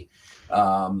Kentucky.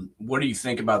 What do you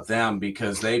think about them?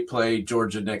 Because they play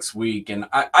Georgia next week, and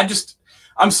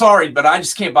I'm sorry, but I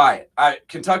just can't buy it.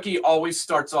 Kentucky always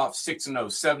starts off 6-0,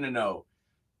 7-0,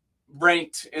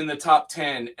 ranked in the top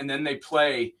 10, and then they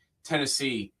play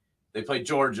Tennessee, they play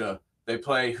Georgia, they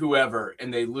play whoever,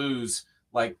 and they lose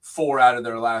like 4 out of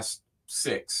their last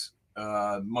 6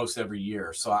 most every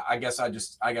year. So I guess I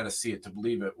got to see it to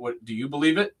believe it. What do you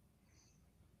believe it?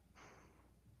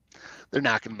 They're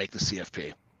not going to make the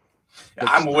CFP.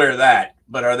 I'm aware of that,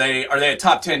 but are they a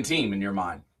top 10 team in your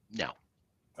mind? No.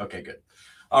 Okay, good.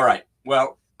 All right.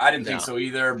 Well, I didn't think so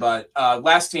either, but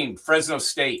last team, Fresno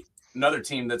State, another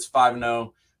team that's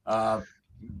 5-0,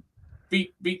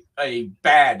 beat a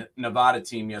bad Nevada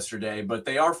team yesterday, but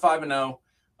they are 5-0.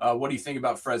 What do you think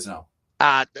about Fresno?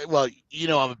 Well, you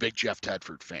know, I'm a big Jeff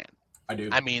Tedford fan. I do.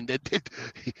 I mean,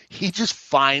 he just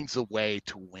finds a way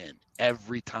to win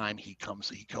every time he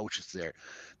coaches there.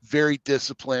 Very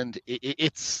disciplined. I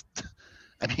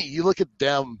mean, you look at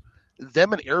them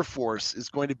and Air Force is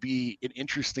going to be an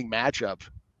interesting matchup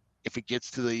if it gets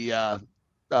to the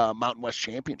Mountain West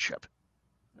Championship.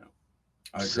 Yeah,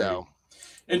 I agree. So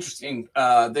interesting.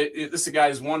 This guy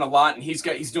has won a lot, and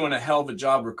he's doing a hell of a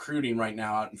job recruiting right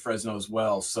now out in Fresno as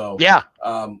well. So yeah,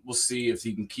 we'll see if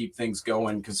he can keep things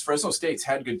going because Fresno State's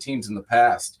had good teams in the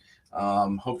past.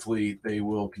 Hopefully they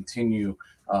will continue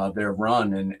their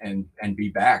run and be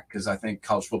back because I think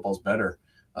college football is better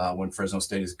when Fresno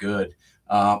State is good.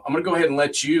 I'm going to go ahead and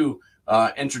let you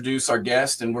introduce our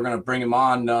guest, and we're going to bring him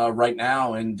on right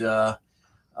now and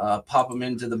pop him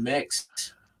into the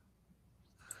mix.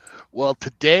 Well,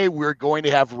 today we're going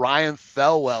to have Ryan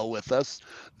THELWELL with us.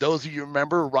 Those of you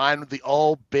remember Ryan, the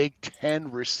all Big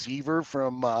Ten receiver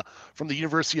from the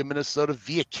University of Minnesota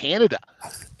via Canada.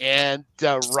 And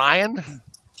Ryan,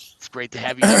 it's great to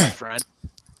have you here, my friend.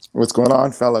 What's going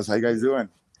on, fellas? How you guys doing?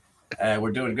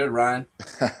 We're doing good, Ryan.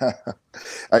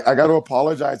 I got to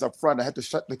apologize up front. I had to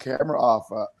shut the camera off.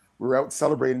 We were out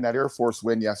celebrating that Air Force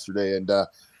win yesterday, and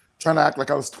trying to act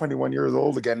like I was 21 years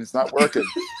old again. It's not working.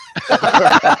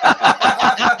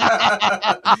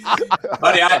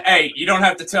 Buddy, hey, you don't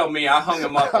have to tell me. I hung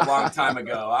him up a long time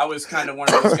ago. I was kind of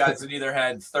one of those guys that either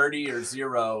had 30 or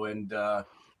 0, and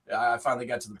I finally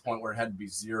got to the point where it had to be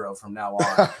 0 from now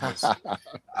on.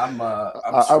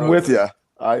 I'm with you.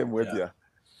 I am with you.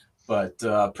 But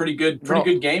pretty good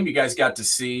game you guys got to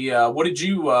see. What did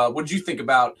you think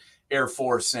about Air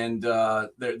Force and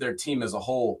their team as a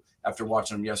whole after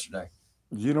watching them yesterday?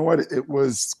 You know what? It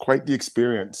was quite the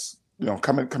experience. You know,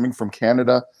 coming from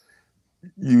Canada,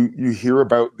 you hear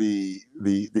about the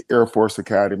Air Force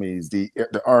academies, the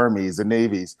armies, the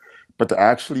navies, but to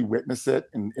actually witness it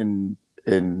and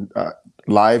in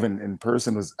live and in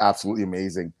person was absolutely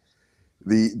amazing.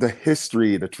 The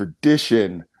history, the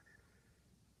tradition,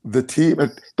 the team.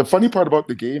 The funny part about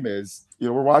the game is,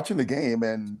 we're watching the game,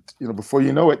 and before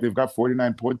you know it, they've got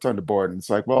 49 points on the board, and it's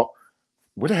like, well,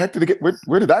 where the heck did it get?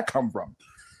 Where did that come from?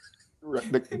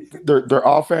 Their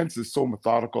offense is so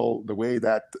methodical. The way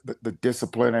that the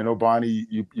discipline. I know, Bonnie,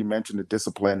 you mentioned the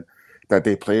discipline that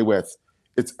they play with.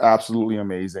 It's absolutely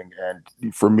amazing.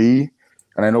 And for me,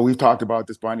 and I know we've talked about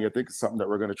this, Bonnie, I think it's something that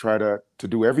we're going to try to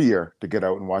do every year, to get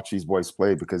out and watch these boys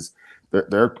play, because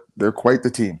they're quite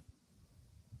the team.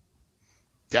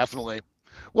 Definitely.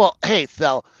 Well, hey,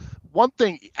 Thel, one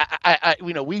thing I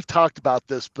we've talked about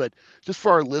this, but just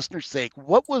for our listeners' sake,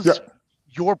 what was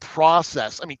your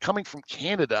process? I mean, coming from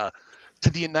Canada to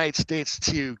the United States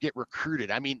to get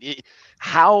recruited. I mean,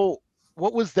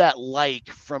 what was that like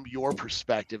from your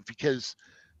perspective? Because,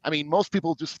 I mean, most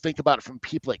people just think about it from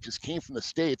people that just came from the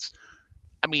States.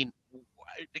 I mean,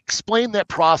 explain that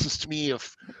process to me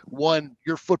of, one,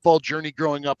 your football journey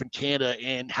growing up in Canada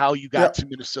and how you got to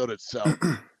Minnesota itself.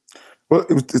 Well,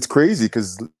 it's crazy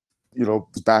because,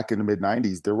 back in the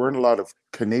mid-90s, there weren't a lot of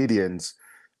Canadians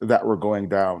that were going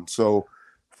down. So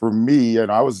for me,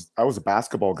 and I was a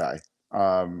basketball guy.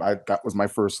 That was my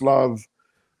first love.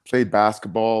 Played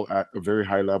basketball at a very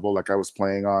high level. Like, I was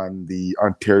playing on the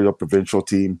Ontario provincial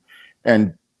team.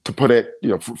 And to put it,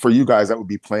 for you guys, that would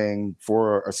be playing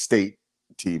for a state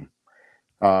team.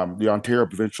 The Ontario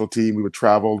provincial team, we would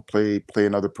travel, play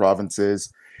in other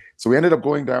provinces. So we ended up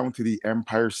going down to the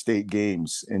Empire State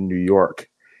Games in New York,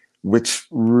 which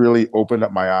really opened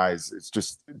up my eyes. It's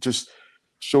just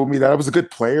showed me that I was a good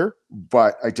player,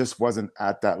 but I just wasn't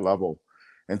at that level.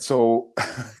 And so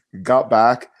got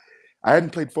back. I hadn't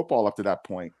played football up to that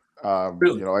point.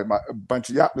 Really?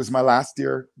 This is my last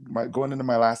year, going into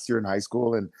my last year in high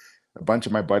school, and a bunch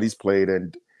of my buddies played.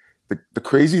 And the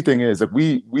crazy thing is that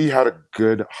we had a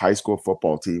good high school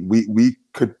football team. We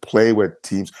could play with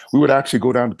teams. We would actually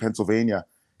go down to Pennsylvania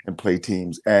and play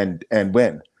teams and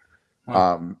win.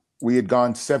 Wow. We had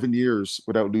gone 7 years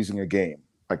without losing a game,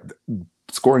 like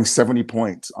scoring 70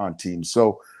 points on teams.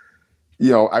 So,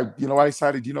 I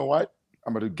decided, what?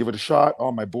 I'm going to give it a shot.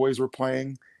 All my boys were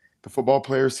playing. The football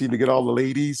players seemed to get all the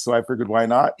ladies, so I figured, why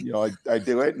not? I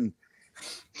do it, and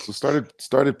so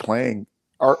started playing.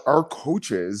 Our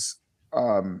coaches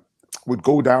would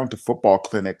go down to football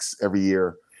clinics every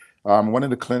year. One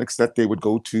of the clinics that they would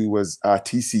go to was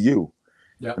TCU.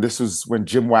 Yeah. And this was when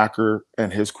Jim Wacker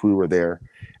and his crew were there.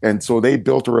 And so they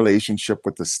built a relationship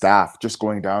with the staff, just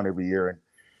going down every year. And,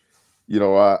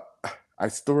 I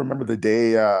still remember the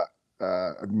day,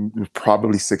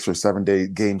 probably 6 or 7 day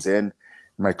games in,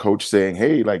 my coach saying,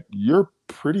 "Hey, like, you're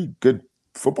pretty good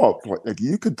football player. Like,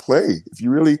 you could play if you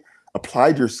really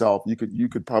applied yourself. You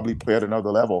could probably play at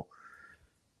another level."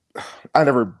 I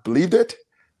never believed it,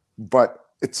 but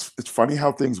it's funny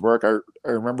how things work. I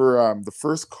remember the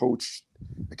first coach.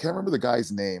 I can't remember the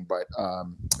guy's name, but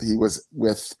he was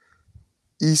with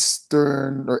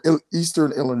Eastern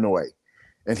Illinois,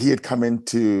 and he had come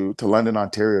into London,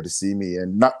 Ontario to see me,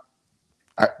 and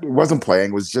it wasn't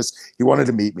playing. It was just he wanted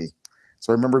to meet me.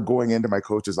 So I remember going into my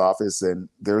coach's office, and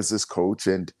there's this coach,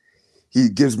 and he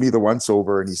gives me the once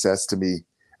over, and he says to me,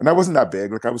 and I wasn't that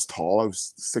big. Like, I was tall. I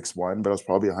was 6'1", but I was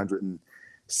probably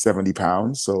 170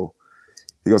 pounds. So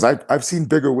he goes, I've seen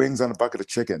bigger wings on a bucket of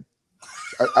chicken.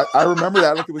 I remember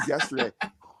that like it was yesterday.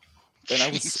 And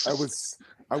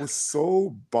I was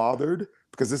so bothered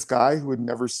because this guy who had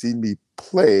never seen me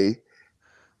play,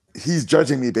 he's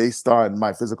judging me based on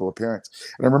my physical appearance.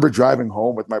 And I remember driving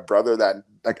home with my brother that,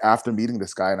 like, after meeting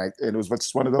this guy, and it was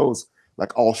just one of those,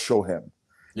 like, I'll show him.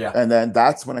 Yeah. And then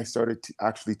that's when I started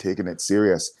actually taking it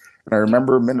serious. And I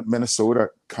remember Minnesota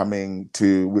coming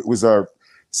to, it was our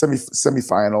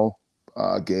semifinal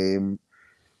game.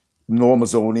 Noel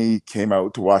Mazzoni came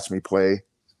out to watch me play.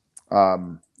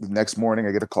 The next morning,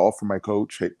 I get a call from my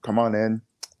coach. "Hey, come on in.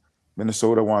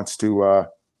 Minnesota wants to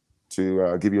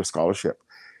give you a scholarship."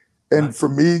 And for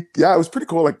me, yeah, it was pretty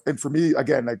cool. Like, and for me,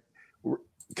 again, like,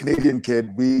 Canadian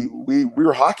kid, we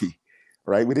were hockey,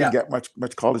 right? We didn't get much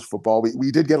college football.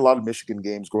 We did get a lot of Michigan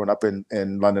games growing up in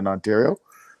London, Ontario.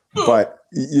 But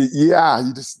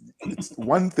it's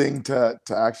one thing to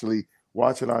actually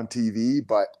watch it on TV,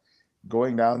 but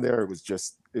going down there, it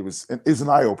was an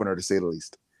eye opener, to say the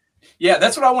least. Yeah,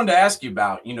 that's what I wanted to ask you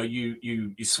about.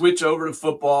 You switch over to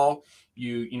football.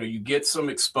 You get some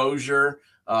exposure.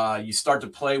 You start to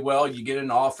play well. You get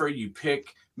an offer. You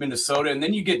pick Minnesota, and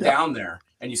then you get down there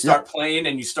and you start playing,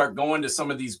 and you start going to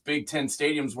some of these Big Ten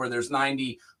stadiums where there's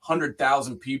 90,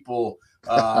 100,000 people,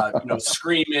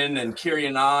 screaming and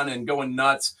carrying on and going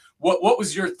nuts. what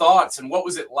was your thoughts, and what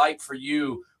was it like for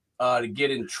you to get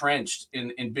entrenched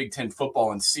in Big Ten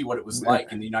football and see what it was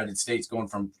like in the United States, going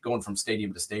from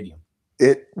stadium to stadium?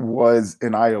 It was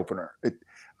an eye opener.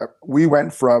 We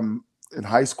went from in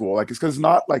high school, like, it's because it's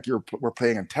not like we're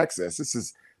playing in Texas. This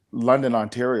is London,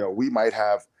 Ontario. We might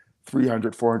have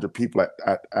 300, 400 people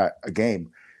at a game.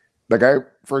 Like,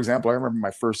 for example, I remember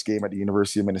my first game at the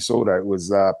University of Minnesota. It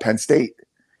was Penn State,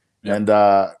 and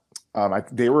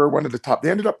they were one of the top. They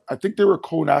ended up, I think they were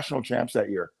co-national champs that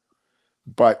year,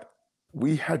 but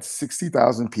we had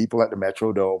 60,000 people at the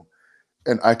Metrodome,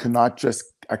 and I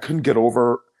couldn't get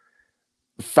over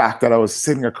the fact that I was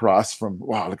sitting across from,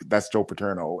 wow, look, that's Joe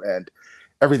Paterno, and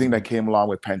everything that came along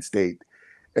with Penn State.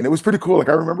 And it was pretty cool. Like,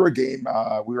 I remember a game,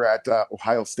 we were at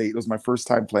Ohio State. It was my first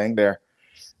time playing there.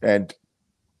 And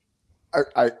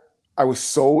I was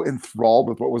so enthralled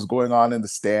with what was going on in the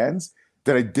stands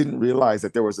that I didn't realize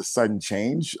that there was a sudden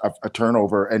change, a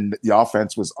turnover, and the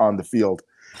offense was on the field.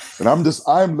 And I'm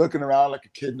looking around like a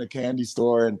kid in a candy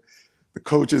store, and the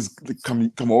coaches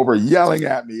come over yelling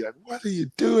at me, like, "What are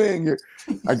you doing?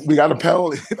 We got a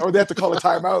penalty," or they have to call a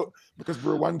timeout because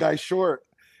we're one guy short.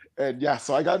 And yeah,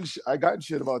 so I got in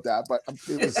shit about that, but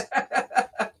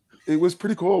it was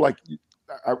pretty cool. Like,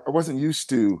 I wasn't used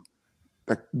to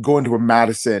like going to a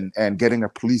Madison and getting a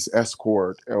police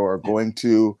escort, or going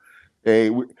to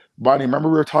Bonnie. Remember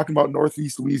we were talking about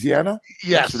Northeast Louisiana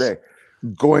yesterday?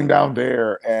 Going down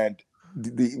there, and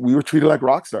we were treated like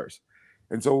rock stars.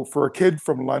 And so for a kid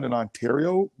from London,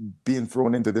 Ontario, being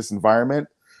thrown into this environment,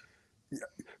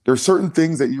 there's certain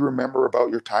things that you remember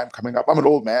about your time coming up. I'm an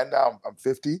old man now. I'm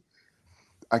 50.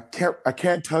 I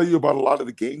can't tell you about a lot of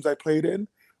the games I played in,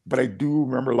 but I do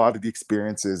remember a lot of the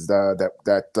experiences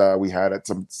that we had at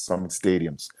some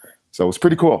stadiums. So it was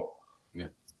pretty cool. Yeah.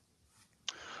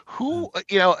 Who,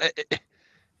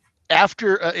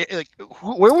 after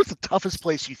where was the toughest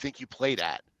place you think you played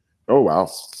at? Oh wow.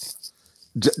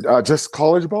 Just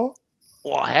college ball?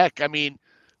 Well, heck, I mean,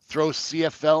 throw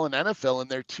CFL and NFL in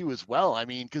there too as well. I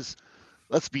mean, because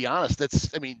let's be honest,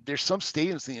 there's some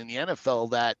stadiums in the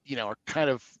NFL that are kind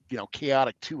of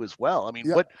chaotic too as well. I mean,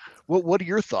 yeah. What are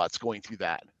your thoughts going through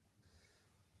that?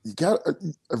 You got,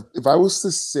 if I was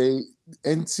to say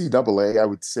NCAA, I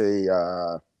would say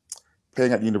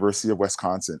playing at the University of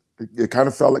Wisconsin. It kind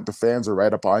of felt like the fans are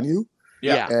right up on you.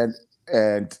 Yeah,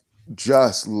 and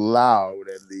just loud,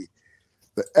 and the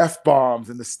F-bombs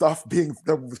and the stuff being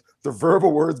the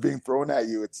verbal words being thrown at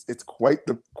you. It's quite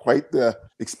the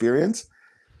experience.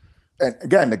 And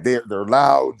again, like they're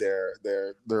loud,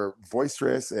 they're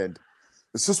boisterous, and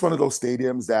it's just one of those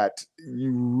stadiums that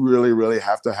you really, really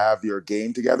have to have your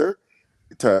game together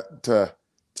to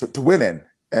win in.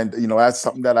 And that's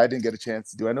something that I didn't get a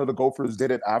chance to do. I know the Gophers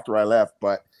did it after I left,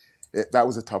 but that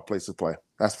was a tough place to play.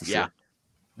 That's for sure.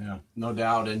 Yeah, no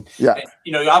doubt. And yeah,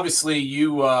 obviously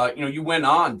you went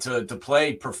on to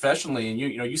play professionally, and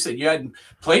you said you hadn't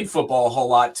played football a whole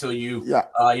lot till you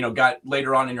got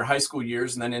later on in your high school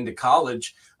years and then into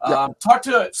college. Talk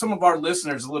to some of our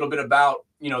listeners a little bit about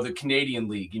the Canadian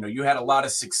League. You had a lot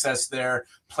of success there,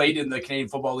 played in the Canadian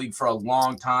Football League for a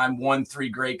long time, won 3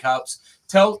 Grey Cups.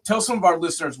 Tell some of our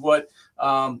listeners what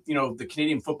the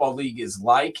Canadian Football League is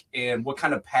like, and what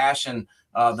kind of passion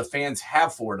the fans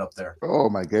have for it up there. Oh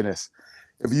my goodness.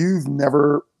 If you've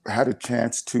never had a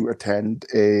chance to attend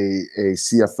a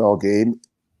CFL game,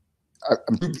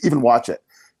 even watch it.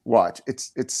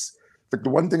 It's like the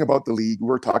one thing about the league,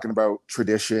 we're talking about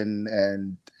tradition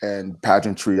and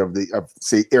pageantry of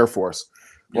say Air Force.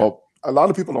 Yeah. Well, a lot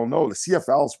of people don't know the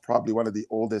CFL is probably one of the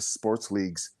oldest sports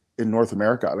leagues in North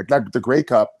America. Like the Grey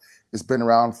Cup has been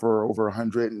around for over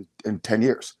 110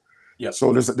 years. Yep.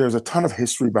 So there's a ton of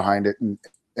history behind it,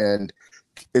 and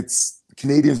it's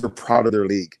Canadians are proud of their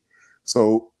league.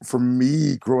 So for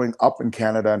me, growing up in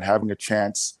Canada and having a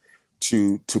chance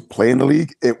to play in the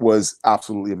league, it was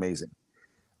absolutely amazing.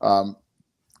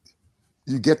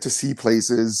 You get to see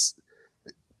places,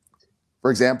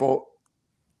 for example,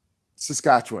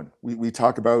 Saskatchewan. We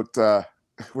talk about we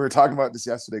were talking about this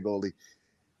yesterday, Goldie.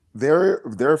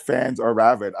 Their fans are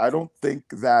rabid. I don't think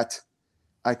that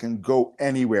I can go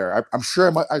anywhere. I'm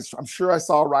sure I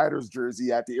saw a Riders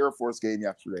jersey at the Air Force game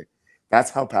yesterday.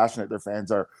 That's how passionate their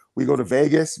fans are. We go to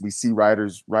Vegas, we see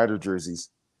Rider jerseys.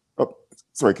 Oh,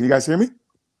 sorry, can you guys hear me?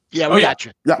 Yeah, we got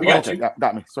you. Yeah, we got you. Yeah,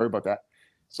 got me. Sorry about that.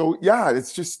 So yeah,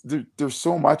 it's just there's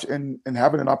so much, and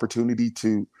having an opportunity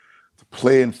to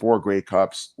play in 4 Grey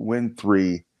Cups, win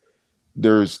 3.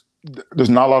 There's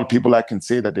not a lot of people that can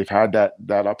say that they've had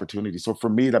that opportunity. So for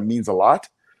me, that means a lot.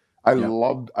 I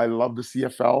love the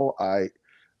CFL.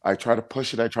 I try to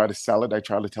push it. I try to sell it. I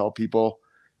try to tell people,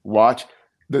 watch.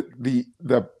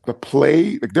 the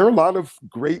play, like there are a lot of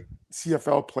great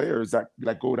CFL players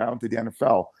that go down to the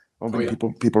NFL. I don't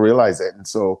think people realize it, and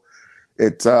so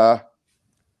it's I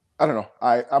don't know.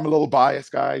 I'm a little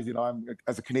biased, guys. You know, I'm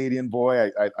as a Canadian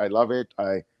boy, I love it.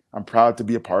 I'm proud to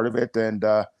be a part of it, and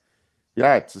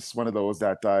yeah, it's just one of those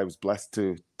that I was blessed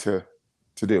to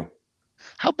do.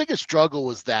 How big a struggle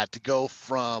was that to go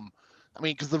from? I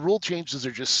mean, because the rule changes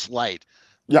are just slight.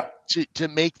 Yeah. To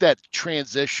make that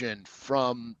transition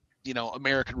from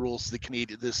American rules to the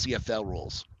CFL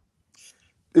rules.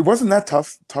 It wasn't that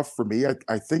tough for me.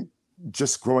 I think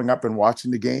just growing up and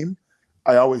watching the game,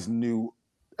 I always knew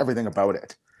everything about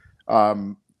it.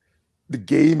 The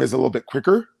game is a little bit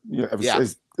quicker. You know,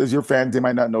 as your fans, they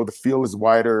might not know, the field is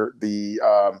wider,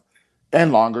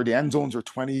 and longer. The end zones are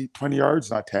 20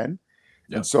 yards, not 10.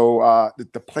 Yep. And so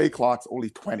the play clock's only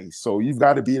 20. So you've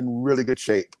got to be in really good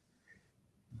shape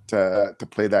to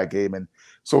play that game. And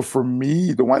so for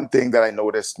me, the one thing that I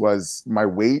noticed was my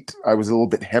weight. I was a little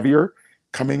bit heavier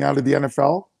coming out of the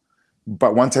NFL.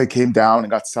 But once I came down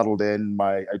and got settled in,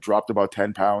 I dropped about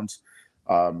 10 pounds.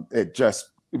 It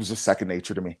was just second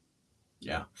nature to me.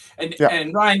 Yeah.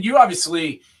 And Ryan, you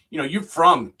obviously, you're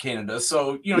from Canada,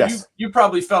 so yes. you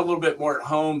probably felt a little bit more at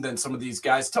home than some of these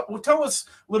guys. Tell us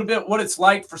a little bit what it's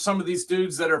like for some of these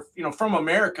dudes that are from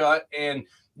America and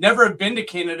never have been to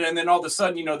Canada, and then all of a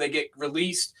sudden they get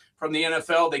released from the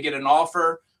NFL, they get an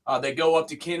offer, they go up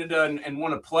to Canada and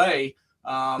want to play.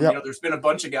 There's been a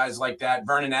bunch of guys like that.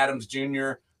 Vernon Adams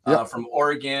Jr. From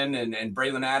Oregon, and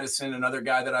Braylon Addison, another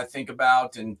guy that I think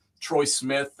about, and Troy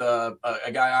Smith,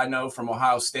 a guy I know from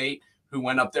Ohio State who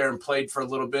went up there and played for a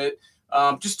little bit.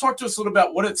 Just talk to us a little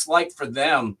about what it's like for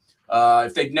them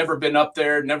if they've never been up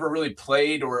there, never really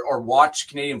played or watched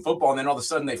Canadian football, and then all of a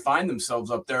sudden they find themselves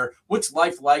up there. What's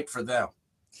life like for them?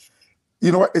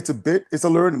 You know what? There's a bit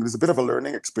of a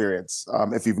learning experience.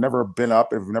 If you've never been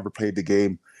up, if you've never played the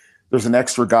game, there's an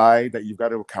extra guy that you've got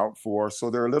to account for. So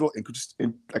there are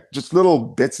just little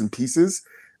bits and pieces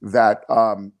that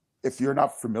if you're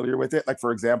not familiar with it, like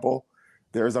for example,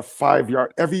 there's a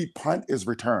 5-yard, every punt is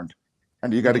returned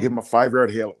and you got to give them a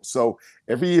 5-yard halo. So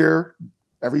every year,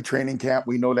 every training camp,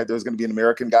 we know that there's going to be an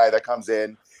American guy that comes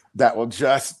in that will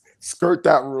just skirt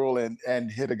that rule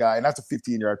and hit a guy. And that's a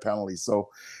 15-yard penalty. So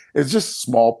it's just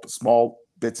small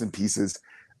bits and pieces.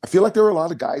 I feel like there are a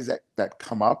lot of guys that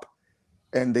come up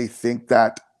and they think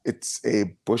that it's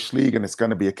a bush league and it's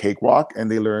going to be a cakewalk.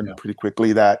 And they learn pretty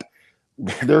quickly that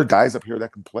there are guys up here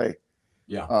that can play.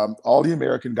 Yeah. All the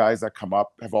American guys that come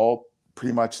up have all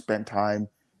pretty much spent time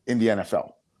in the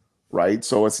NFL, right?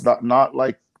 So it's not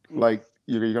like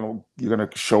you're gonna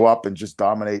show up and just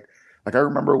dominate. Like I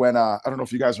remember when I don't know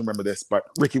if you guys remember this, but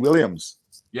Ricky Williams,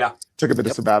 took a bit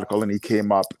of sabbatical and he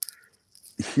came up.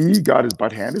 He got his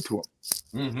butt handed to him.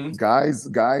 Mm-hmm.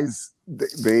 Guys,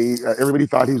 they everybody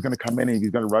thought he was going to come in and he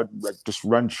was going to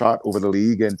run shot over the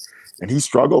league, and he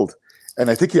struggled. And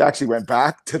I think he actually went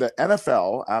back to the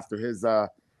NFL after his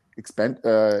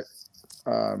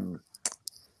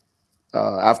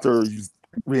after he was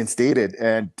reinstated,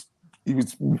 and he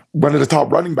was one of the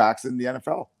top running backs in the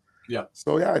NFL. Yeah.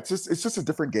 So yeah, it's just a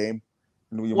different game,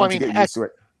 and you want to get used to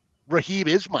it. Raheem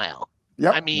Ismail.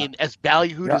 Yeah. I mean, as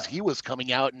ballyhooed as he was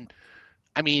coming out, and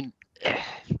I mean,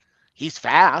 he's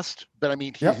fast, but I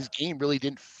mean, his game really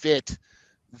didn't fit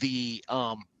the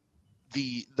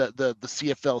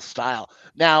CFL style.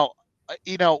 Now,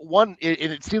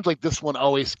 it seems like this one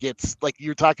always gets, like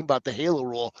you're talking about the halo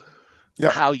rule. Yeah.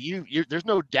 How there's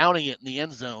no downing it in the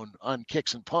end zone on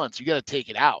kicks and punts. You got to take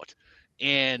it out.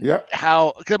 And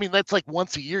that's like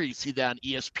once a year you see that on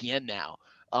ESPN now.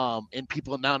 And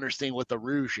people now understand what the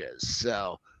rouge is.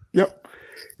 So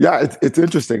it's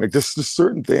interesting. Like just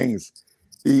certain things.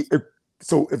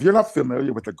 So if you're not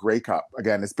familiar with the Grey Cup,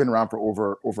 again, it's been around for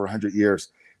over 100 years.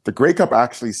 The Grey Cup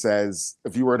actually says,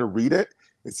 if you were to read it,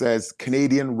 it says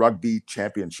Canadian Rugby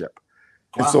Championship.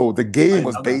 Wow. And so the game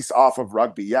was based off of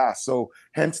rugby. Yeah. So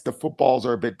hence the footballs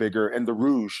are a bit bigger, and the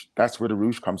rouge, that's where the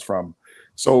rouge comes from.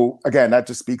 So again, that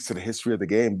just speaks to the history of the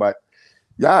game. But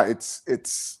yeah,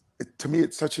 to me,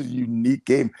 it's such a unique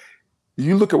game.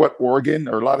 You look at what Oregon,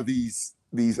 or a lot of these,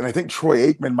 and I think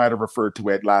Troy Aikman might have referred to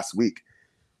it last week.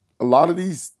 A lot of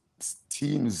these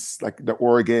teams, like the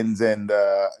Oregons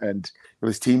and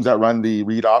those teams that run the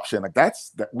read option, like that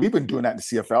we've been doing that in the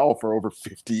CFL for over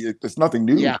 50. It's nothing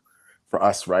new for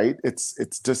us, right?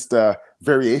 It's just a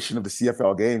variation of the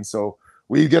CFL game. So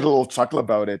we get a little chuckle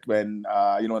about it when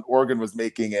when Oregon was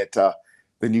making it the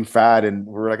new fad, and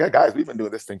we're like, hey, guys, we've been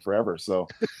doing this thing forever. So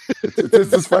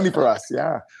it's just funny for us.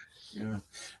 Yeah. Yeah.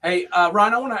 Hey,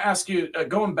 Ryan, I want to ask you,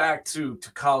 going back to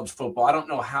college football, I don't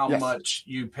know how Yes. much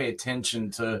you pay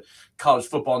attention to college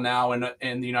football now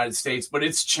in the United States, but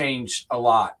it's changed a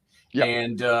lot. Yep.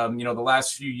 And the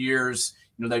last few years,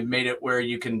 they've made it where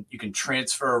you can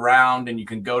transfer around and you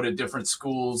can go to different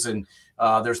schools, and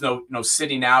there's no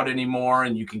sitting out anymore,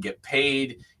 and you can get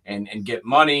paid and get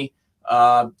money.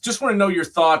 Just want to know your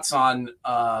thoughts on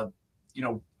how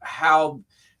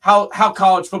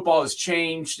college football has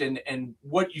changed and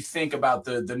what you think about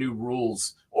the new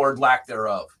rules or lack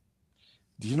thereof.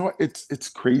 Do you know what? It's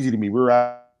crazy to me. We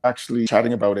were actually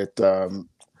chatting about it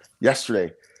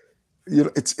yesterday.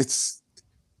 It's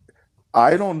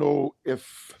I don't know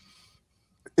if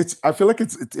I feel like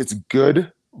it's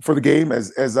good for the game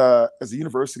as a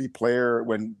university player.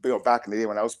 When back in the day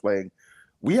when I was playing,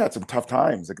 we had some tough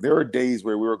times. Like there were days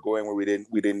where we were going where we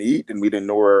didn't eat and we didn't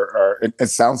know where. It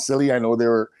sounds silly. I know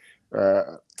there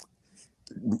were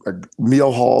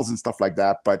meal halls and stuff like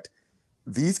that, but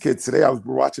these kids today, we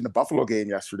were watching the Buffalo game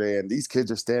yesterday, and these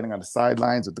kids are standing on the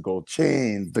sidelines with the gold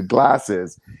chains, the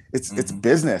glasses. It's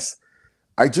business.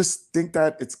 I just think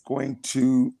that it's going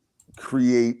to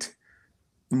create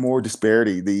more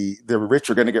disparity. The rich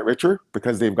are going to get richer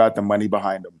because they've got the money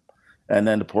behind them, and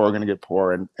then the poor are going to get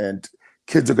poor, and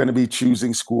kids are going to be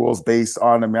choosing schools based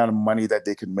on the amount of money that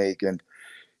they can make. And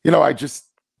there's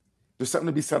something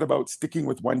to be said about sticking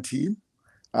with one team.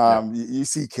 You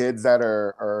see kids that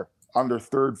are on their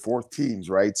third, fourth teams,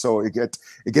 right? So it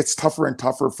gets tougher and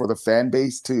tougher for the fan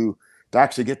base to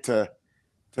actually get to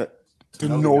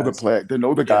know the play, to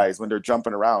know the guys when they're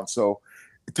jumping around. So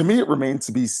to me, it remains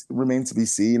to be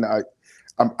seen.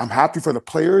 I'm happy for the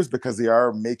players because they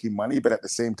are making money, but at the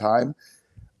same time,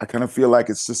 I kind of feel like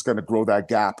it's just going to grow that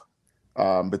gap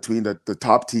between the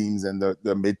top teams and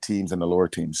the mid teams and the lower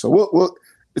teams. So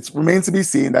it remains to be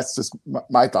seen. That's just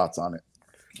my thoughts on it.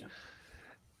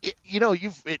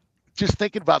 Just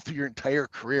thinking about through your entire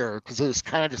career, because it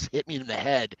kind of just hit me in the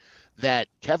head that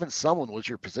Kevin Sumlin was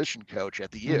your position coach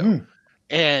at the U. Mm-hmm.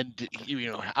 And,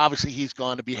 obviously he's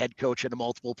gone to be head coach at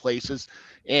multiple places.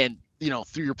 And,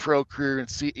 through your pro career and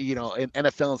in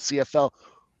NFL and CFL,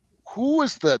 who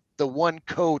was the one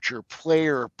coach or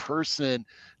player or person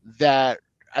that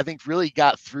I think really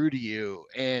got through to you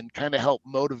and kind of helped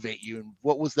motivate you? And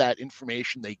what was that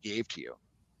information they gave to you?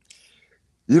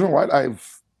 You know what?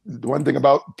 The one thing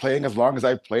about playing as long as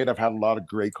I've played, I've had a lot of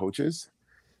great coaches.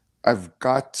 I've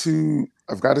got to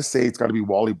say it's got to be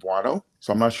Wally Buono.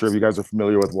 So I'm not sure if you guys are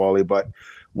familiar with Wally, but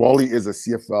Wally is a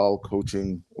CFL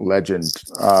coaching legend.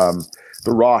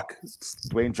 The Rock,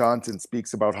 Dwayne Johnson,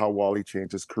 speaks about how Wally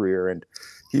changed his career, and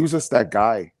he was just that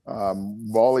guy.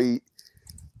 Wally,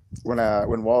 when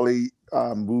Wally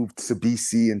moved to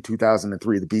BC in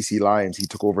 2003, the BC Lions, he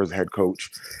took over as head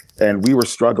coach, and we were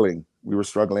struggling.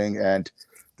 And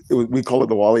we call it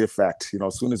the Wally effect.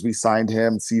 As soon as we signed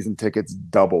him, season tickets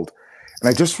doubled. And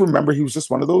I just remember he was just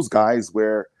one of those guys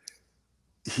where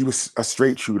he was a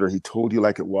straight shooter. He told you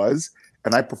like it was.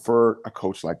 And I prefer a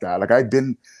coach like that. Like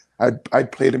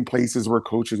I'd played in places where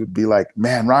coaches would be like,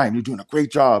 man, Ryan, you're doing a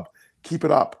great job. Keep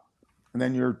it up. And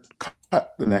then you're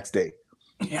cut the next day.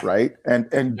 Yeah. Right.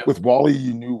 And with Wally,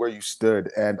 you knew where you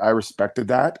stood. And I respected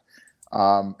that.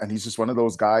 And he's just one of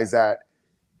those guys that,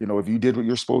 if you did what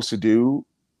you're supposed to do,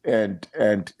 and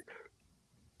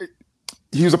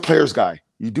he was a player's guy.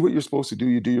 You do what you're supposed to do.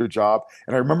 You do your job.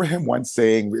 And I remember him once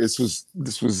saying, this was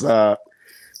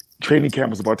training camp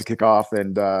was about to kick off,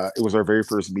 and it was our very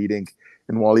first meeting.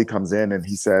 And Wally comes in and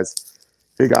he says,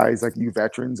 "Hey guys, like you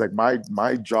veterans, like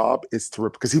my job is to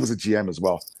because he was a GM as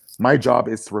well. My job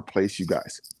is to replace you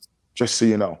guys. Just so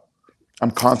you know,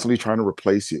 I'm constantly trying to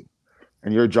replace you,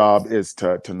 and your job is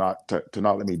to not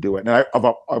let me do it." And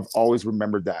I've always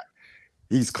remembered that.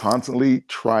 He's constantly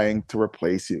trying to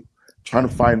replace you, trying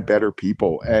to find better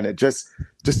people. And it just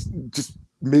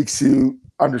makes you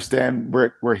understand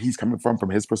where he's coming from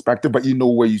his perspective, but you know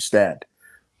where you stand,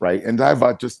 right? And I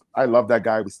love that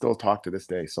guy. We still talk to this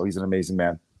day. So he's an amazing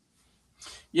man.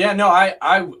 Yeah, no,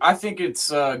 I think it's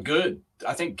good.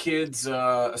 I think kids,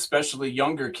 especially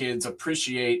younger kids,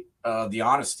 appreciate the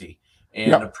honesty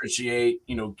and appreciate,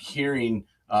 hearing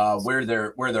where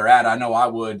they're at. I know I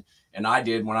would. And I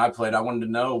did when I played. I wanted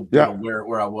to know,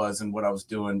 where I was and what I was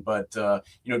doing. But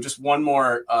just one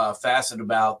more facet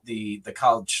about the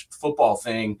college football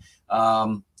thing.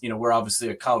 We're obviously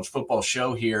a college football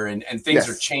show here, and things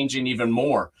are changing even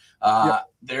more.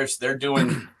 They're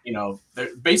doing,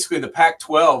 they're basically the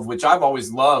Pac-12, which I've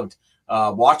always loved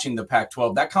watching the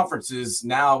Pac-12. That conference is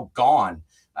now gone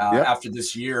after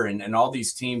this year, and all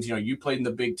these teams. You played in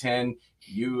the Big Ten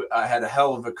you had a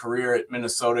hell of a career at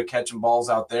Minnesota catching balls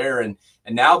out there. And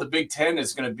now the Big Ten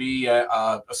is going to be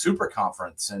a super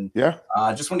conference. And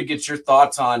I just want to get your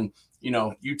thoughts on,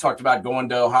 you talked about going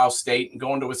to Ohio State and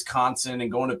going to Wisconsin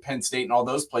and going to Penn State and all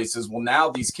those places. Well, now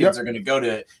these kids are going to go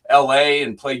to LA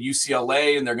and play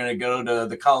UCLA, and they're going to go to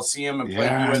the Coliseum and play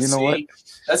USC. You know what?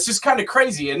 That's just kind of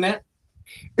crazy, isn't it?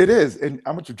 It is. And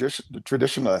I'm a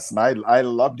traditionalist, and I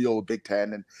love the old Big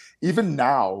Ten. And even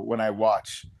now when I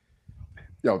watch,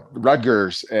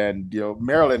 Rutgers and,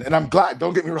 Maryland, and I'm glad,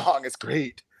 don't get me wrong, it's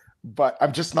great, but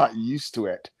I'm just not used to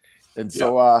it. And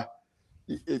so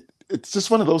it's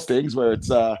just one of those things where it's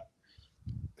I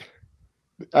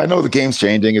know the game's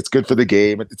changing. It's good for the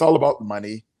game. It's all about the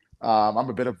money. I'm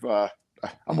a bit of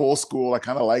I'm old school. I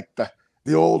kind of like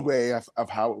the old way of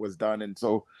how it was done. And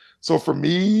so for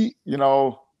me,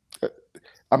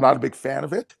 I'm not a big fan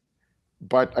of it.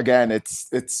 But again,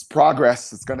 it's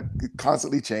progress. It's going to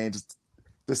constantly change. It's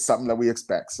just something that we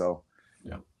expect. So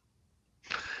yeah.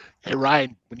 Hey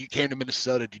Ryan, when you came to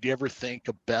Minnesota, did you ever think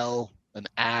a bell, an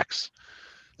axe,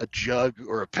 a jug,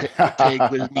 or a pig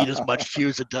would mean as much to you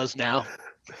as it does now?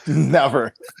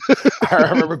 Never. I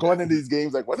remember going into these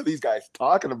games like, what are these guys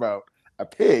talking about? A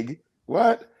pig?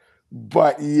 What?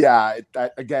 But yeah,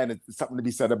 again, it's something to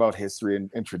be said about history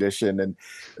and tradition. And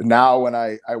now when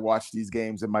I watch these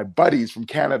games, and my buddies from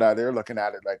Canada, they're looking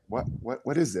at it like,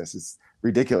 what is this? It's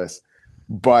ridiculous.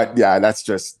 But yeah, that's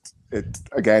just it.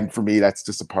 Again, for me, that's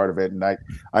just a part of it, and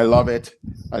I love it.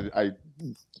 I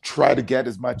try to get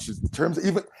as much as the terms.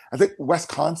 Even I think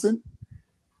Wisconsin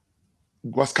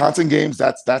games.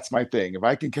 That's my thing. If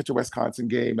I can catch a Wisconsin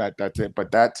game, that's it.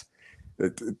 But that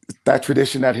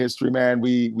tradition, that history, man,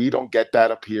 we don't get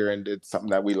that up here, and it's something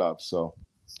that we love. So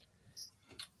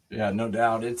yeah, no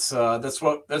doubt. It's that's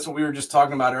what we were just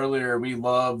talking about earlier. We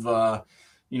love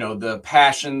the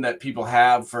passion that people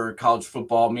have for college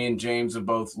football. Me and James have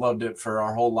both loved it for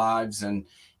our whole lives, and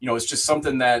it's just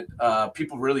something that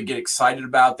people really get excited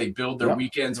about. They build their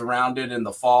weekends around it in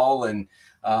the fall, and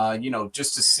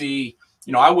just to see.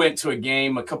 I went to a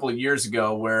game a couple of years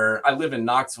ago where I live in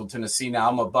Knoxville, Tennessee now.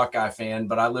 I'm a Buckeye fan,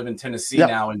 but I live in Tennessee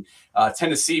now. And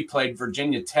Tennessee played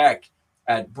Virginia Tech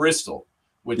at Bristol,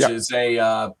 which is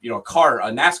a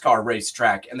NASCAR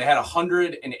racetrack. And they had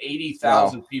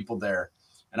 180,000 people there.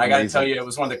 And I got to tell you, it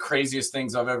was one of the craziest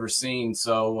things I've ever seen.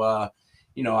 So,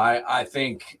 I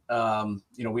think,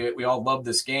 we all love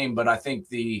this game, but I think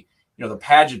the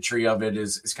pageantry of it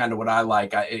is kind of what I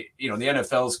like. The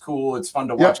NFL is cool. It's fun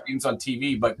to watch games on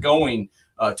TV, but going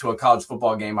to a college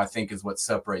football game, I think, is what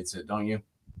separates it. Don't you?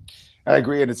 I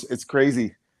agree. And it's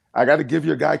crazy. I got to give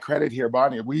your guy credit here,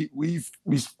 Bonnie. We've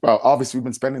obviously we've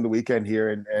been spending the weekend here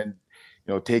and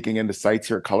taking in the sights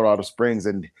here at Colorado Springs,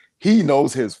 and he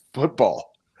knows his football.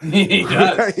 He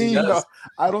does. He does.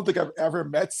 I don't think I've ever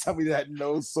met somebody that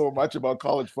knows so much about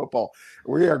college football.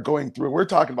 We're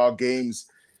talking about games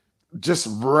just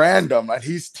random, and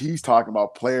he's talking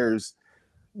about players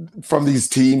from these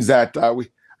teams that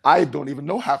I don't even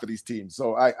know half of these teams.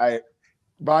 So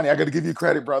Bonnie, I got to give you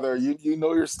credit, brother. You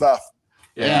know your stuff.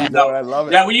 Yeah, I love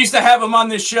it. Yeah, we used to have him on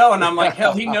this show, and I'm like,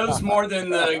 hell, he knows more than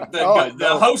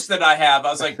the host that I have.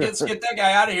 I was like, let's get that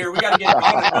guy out of here. We got to get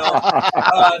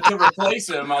Bonneville to replace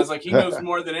him. I was like, he knows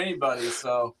more than anybody.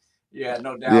 So yeah,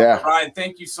 no doubt. Yeah. Ryan,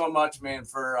 thank you so much, man,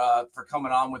 for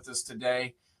coming on with us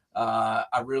today.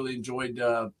 I really enjoyed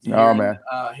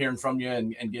hearing from you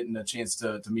and getting a chance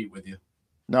to meet with you.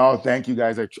 No, thank you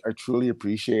guys. I truly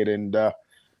appreciate it. And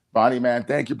Bonnie, man,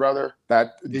 thank you, brother.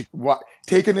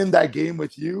 Taking in that game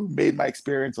with you made my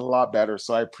experience a lot better.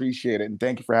 So I appreciate it. And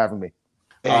thank you for having me.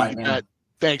 All right, man.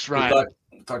 Thanks, Ryan.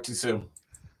 Talk to you soon.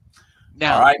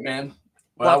 Now, all right, man.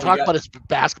 Well, talk about his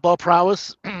basketball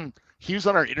prowess. He was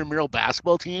on our intramural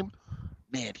basketball team.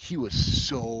 Man, he was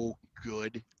so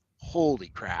good. Holy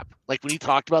crap. Like when he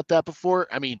talked about that before,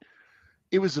 I mean,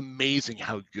 it was amazing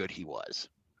how good he was.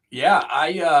 Yeah,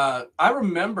 I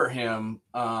remember him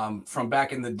from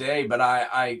back in the day, but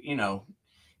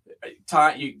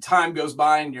time goes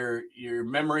by and your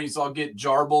memories all get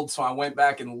jarbled. So I went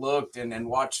back and looked and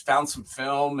found some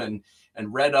film and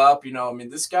read up.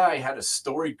 This guy had a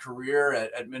storied career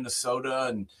at Minnesota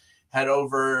and had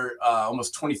over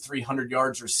almost 2,300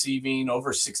 yards receiving,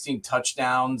 over 16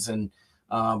 touchdowns, and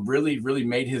really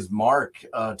made his mark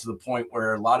to the point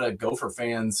where a lot of Gopher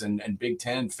fans and Big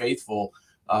Ten faithful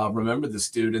remember this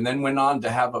dude, and then went on to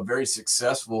have a very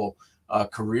successful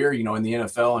career, in the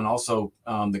NFL and also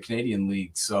the Canadian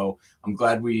League. So I'm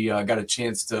glad we got a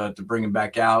chance to bring him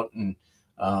back out and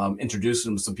introduce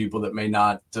him to some people that may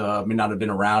not have been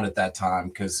around at that time,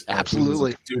 because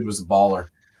absolutely, dude was a baller.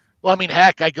 Well, I mean,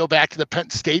 heck, I go back to the Penn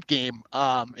State game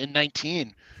in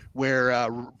 19 where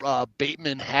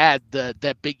Bateman had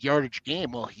that big yardage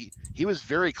game. Well, he was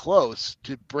very close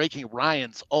to breaking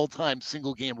Ryan's all-time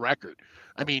single-game record.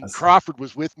 I mean, Crawford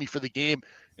was with me for the game,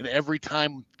 and every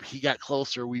time he got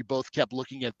closer, we both kept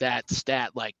looking at that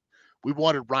stat like we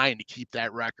wanted Ryan to keep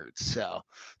that record. So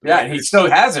yeah, and he still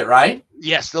has it, right?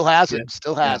 Yeah, still has it.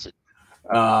 Still has it.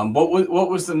 What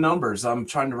was the numbers? I'm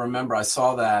trying to remember. I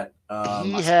saw that.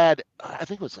 He had, I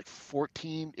think it was like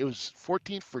 14. It was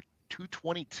 14 for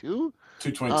 222.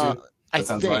 222. I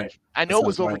sounds think. right. I know it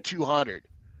was over 200.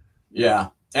 Yeah,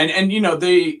 and you know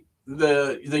the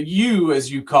U,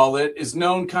 as you call it, is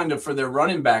known kind of for their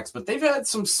running backs, but they've had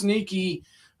some sneaky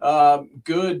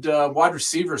good wide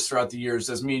receivers throughout the years,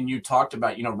 as me and you talked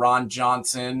about. You know, Ron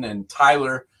Johnson and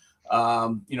Tyler.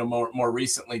 You know, more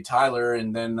recently Tyler,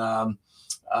 and then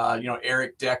you know,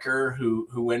 Eric Decker, who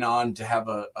went on to have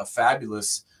a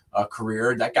fabulous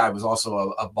career. That guy was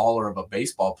also a baller of a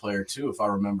baseball player too, if I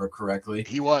remember correctly.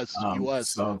 He was.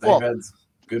 So they've had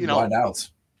good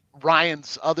wideouts.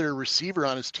 Ryan's other receiver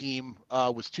on his team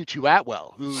was Tutu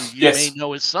Atwell, who you may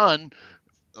know his son,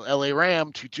 LA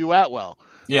Ram, Tutu Atwell.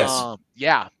 Yes.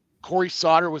 Yeah. Corey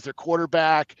Sauter was their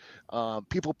quarterback.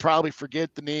 People probably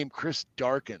forget the name Chris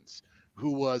Darkins,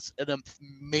 who was an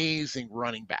amazing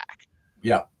running back.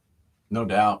 Yeah, no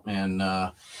doubt. And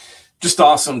just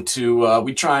awesome to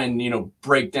we try and, you know,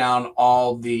 break down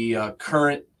all the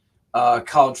current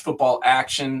college football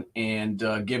action and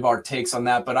give our takes on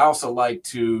that. But I also like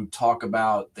to talk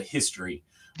about the history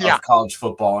of college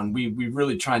football. And we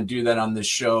really try and do that on this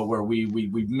show, where we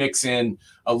mix in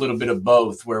a little bit of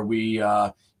both, where we,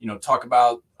 you know, talk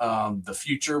about the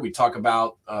future, we talk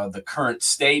about the current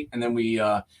state, and then we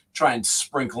try and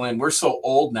sprinkle in. We're so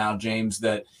old now, James,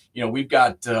 that, you know, we've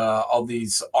got all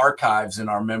these archives in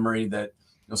our memory that,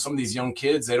 you know, some of these young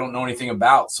kids, they don't know anything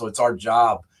about. So it's our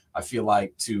job, I feel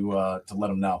like, to let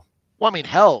them know. Well, I mean,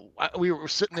 hell, we were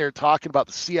sitting there talking about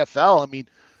the CFL. I mean,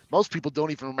 most people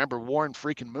don't even remember Warren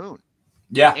freaking Moon.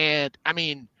 Yeah. And I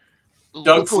mean,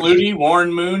 Doug Flutie,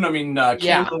 Warren Moon. I mean,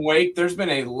 Cameron Wake. There's been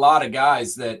a lot of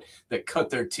guys that cut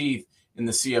their teeth in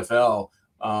the CFL,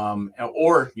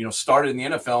 or, you know, started in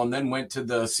the NFL and then went to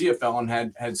the CFL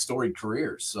and had storied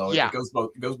careers. So it goes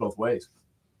both ways.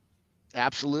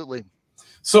 Absolutely.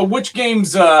 So which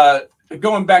games,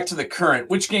 going back to the current,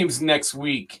 which games next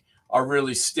week are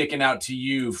really sticking out to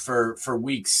you for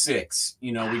week 6?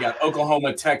 You know, we got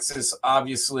Oklahoma, Texas,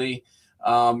 obviously.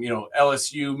 You know,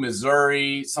 LSU,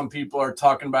 Missouri. Some people are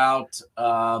talking about,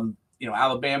 you know,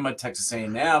 Alabama, Texas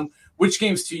A&M. Which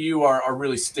games to you are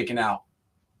really sticking out?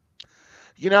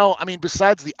 You know, I mean,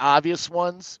 besides the obvious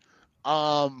ones,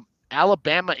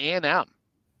 Alabama A&M.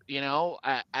 You know,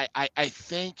 I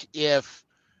think if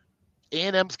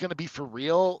A&M's going to be for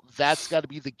real, that's got to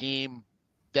be the game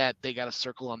that they got to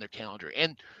circle on their calendar.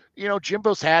 And, you know,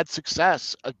 Jimbo's had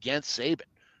success against Saban.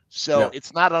 So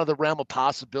it's not out of the realm of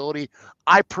possibility.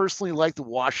 I personally like the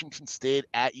Washington State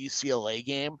at UCLA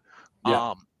game.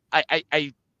 Yeah.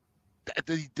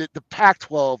 The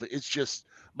Pac-12 is just,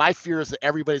 my fear is that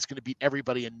everybody's going to beat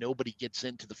everybody and nobody gets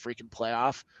into the freaking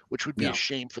playoff, which would be a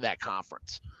shame for that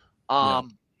conference.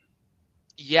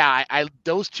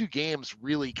 Those two games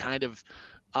really kind of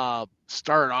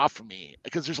started off for me,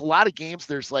 because there's a lot of games.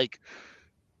 There's like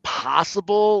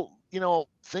possible, you know,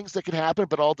 things that could happen,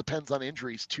 but all depends on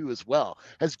injuries too as well.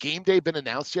 Has game day been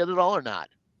announced yet at all or not?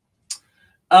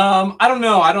 I don't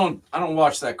know. I don't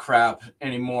watch that crap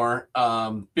anymore.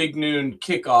 Big noon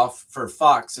kickoff for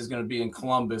Fox is going to be in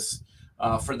Columbus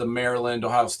for the Maryland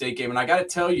Ohio State game, and I got to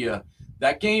tell you,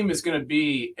 that game is going to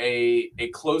be a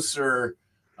closer,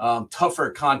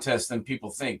 tougher contest than people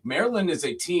think. Maryland is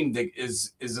a team that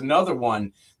is another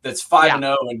one that's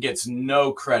 5-0 and gets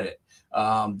no credit.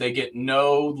 They get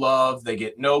no love. They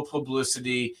get no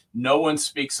publicity. No one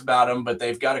speaks about them, but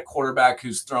they've got a quarterback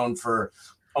who's thrown for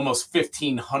almost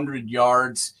 1,500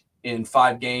 yards in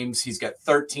 5 games. He's got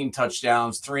 13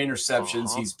 touchdowns, 3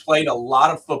 interceptions. He's played a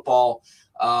lot of football.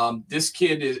 This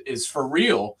kid is for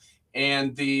real.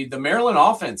 And the Maryland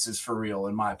offense is for real,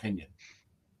 in my opinion.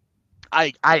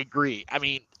 I agree. I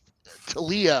mean,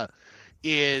 Talia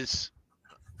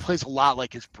plays a lot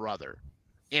like his brother.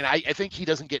 And I think he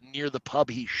doesn't get near the pub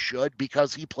he should,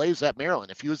 because he plays at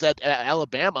Maryland. If he was at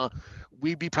Alabama,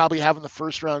 we'd be probably having the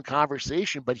first round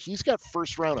conversation, but he's got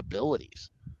first round abilities.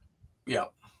 Yeah,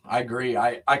 I agree.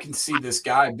 I can see this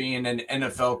guy being an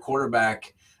NFL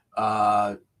quarterback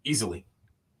easily.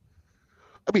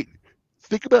 I mean,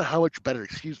 think about how much better,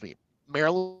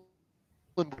 Maryland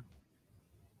would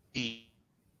be.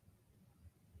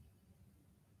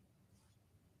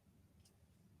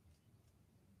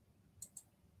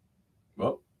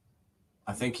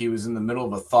 think he was in the middle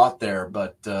of a thought there,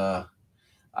 but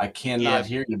I cannot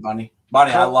hear you, Bunny.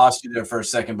 Bunny, I lost you there for a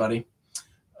second, buddy.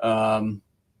 But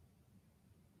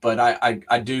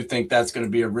I do think that's going to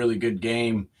be a really good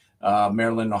game,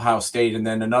 Maryland, Ohio State. And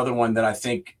then another one that I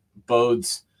think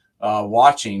bodes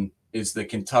watching is the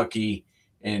Kentucky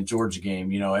and Georgia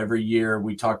game. Every year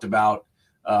we talked about,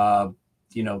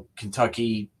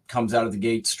 Kentucky comes out of the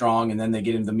gate strong, and then they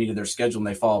get into the meat of their schedule and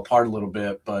they fall apart a little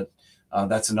bit. But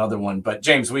that's another one. But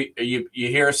James, you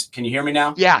hear us? Can you hear me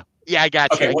now? Yeah, I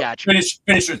got you. Okay, I got you.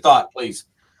 Finish your thought, please.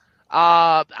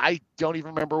 I don't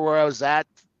even remember where I was at.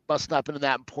 Must not have been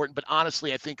that important. But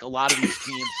honestly, I think a lot of these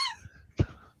teams.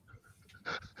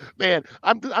 Man,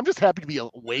 I'm just happy to be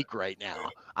awake right now.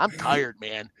 I'm tired,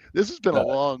 man. This has been a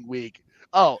long week.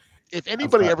 Oh, if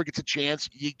anybody ever gets a chance,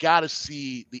 you got to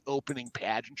see the opening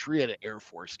pageantry at an Air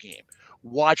Force game.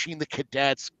 Watching the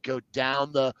cadets go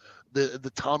down the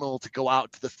tunnel to go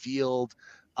out to the field.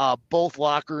 Both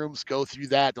locker rooms go through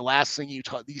that. The last thing you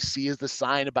see is the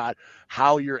sign about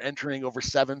how you're entering over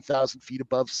 7,000 feet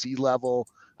above sea level.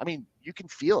 I mean, you can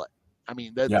feel it. I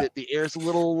mean, the air's a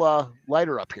little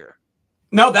lighter up here.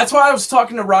 No, that's why I was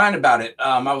talking to Ryan about it.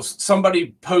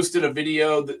 Somebody posted a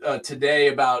video today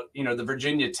about the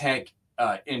Virginia Tech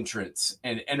entrance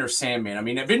and Enter Sandman. I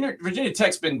mean, Virginia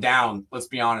Tech's been down, let's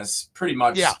be honest, pretty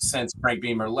much since Frank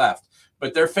Beamer left.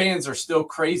 But their fans are still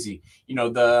crazy.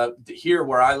 Here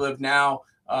where I live now,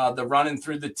 the running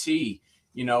through the T.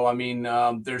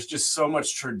 There's just so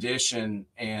much tradition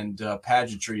and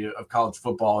pageantry of college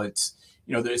football. It's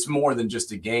it's more than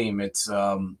just a game. It's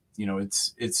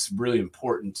it's really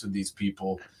important to these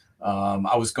people.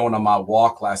 I was going on my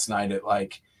walk last night at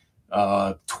like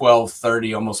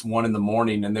 12:30, almost 1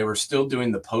 a.m, and they were still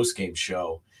doing the post-game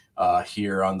show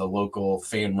here on the local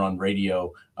fan-run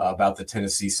radio about the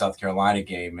Tennessee-South Carolina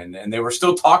game. And they were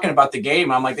still talking about the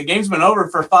game. I'm like, the game's been over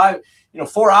for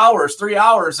 4 hours, 3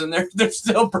 hours, and they're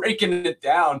still breaking it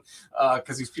down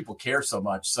because these people care so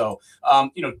much. So,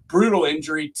 brutal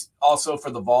injury also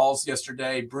for the Vols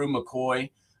yesterday. Brew McCoy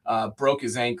broke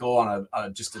his ankle on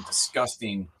just a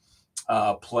disgusting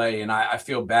play. And I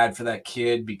feel bad for that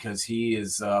kid because he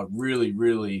is really,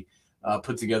 really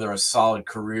put together a solid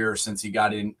career since he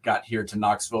got here to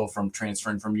Knoxville from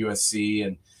transferring from USC.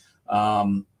 And,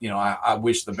 I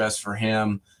wish the best for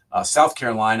him. South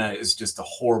Carolina is just a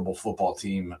horrible football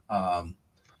team.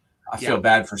 I feel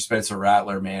bad for Spencer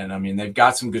Rattler, man. I mean, they've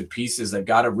got some good pieces. They've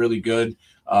got a really good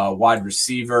wide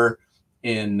receiver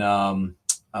in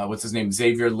what's his name,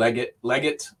 Xavier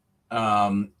Leggett.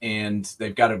 And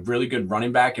they've got a really good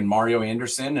running back in Mario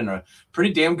Anderson and a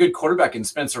pretty damn good quarterback in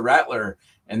Spencer Rattler.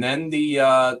 And then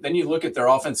then you look at their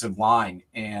offensive line,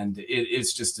 and it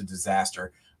is just a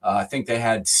disaster. I think they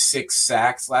had 6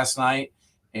 sacks last night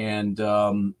and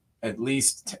at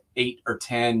least 8 or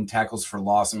 10 tackles for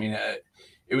loss. I mean,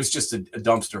 it was just a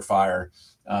dumpster fire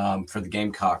for the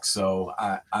Gamecocks. So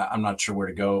I'm not sure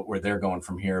where they're going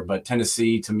from here. But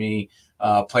Tennessee, to me,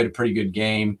 played a pretty good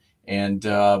game. And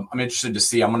I'm interested to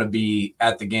see. I'm going to be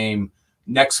at the game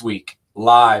next week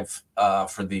live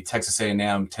for the Texas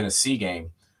A&M Tennessee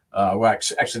game. Well,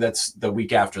 actually, that's the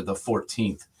week after, the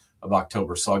 14th of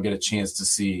October. So I'll get a chance to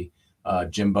see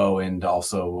Jimbo and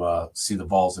also see the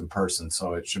Vols in person.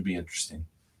 So it should be interesting.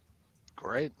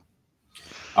 Great.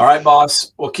 All right,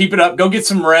 boss. Well, keep it up. Go get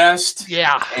some rest.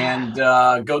 Yeah. And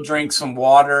go drink some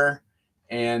water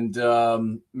and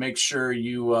make sure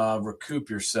you recoup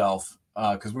yourself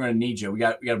because we're going to need you. We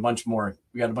got a bunch more.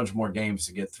 We got a bunch more games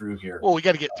to get through here. Well, we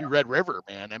got to get through Red River,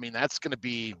 man. I mean, that's going to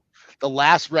be the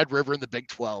last Red River in the Big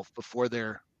 12 before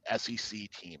their SEC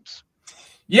teams.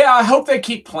 Yeah, I hope they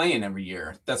keep playing every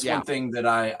year. That's one thing that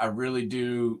I really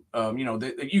do.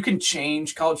 You can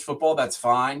change college football. That's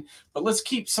fine. But let's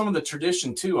keep some of the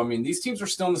tradition, too. I mean, these teams are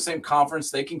still in the same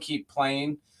conference. They can keep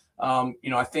playing.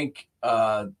 I think,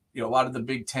 a lot of the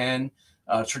Big Ten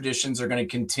traditions are going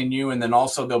to continue. And then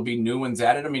also there'll be new ones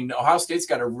added. I mean, Ohio State's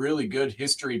got a really good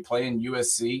history playing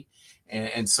USC.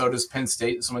 And so does Penn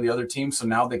State and some of the other teams. So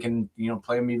now they can,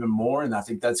 play them even more. And I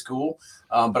think that's cool.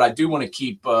 But I do want to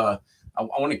keep I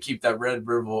want to keep that Red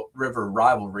River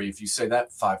rivalry. If you say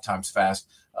that 5 times fast,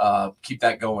 keep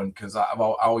that going because I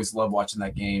always love watching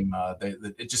that game.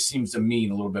 It just seems to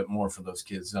mean a little bit more for those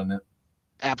kids, doesn't it?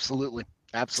 Absolutely.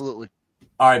 Absolutely.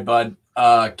 All right, bud.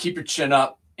 Keep your chin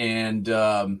up and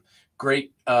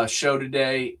great show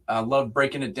today. I love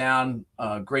breaking it down.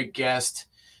 Great guest.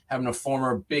 Having a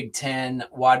former Big Ten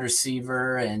wide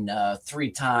receiver and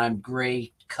 3-time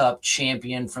Grey Cup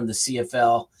champion from the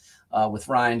CFL with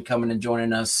Ryan coming and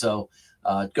joining us. So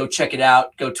go check it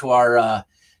out. Go to our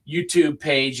YouTube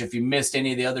page. If you missed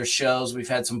any of the other shows, we've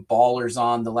had some ballers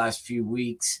on the last few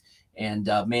weeks, and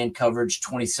Man Coverage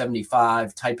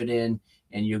 2075. Type it in,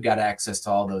 and you've got access to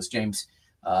all those. James,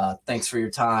 thanks for your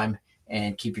time,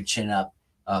 and keep your chin up.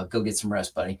 Go get some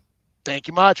rest, buddy. Thank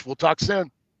you much. We'll talk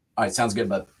soon. All right, sounds good,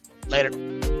 bud.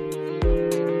 Later.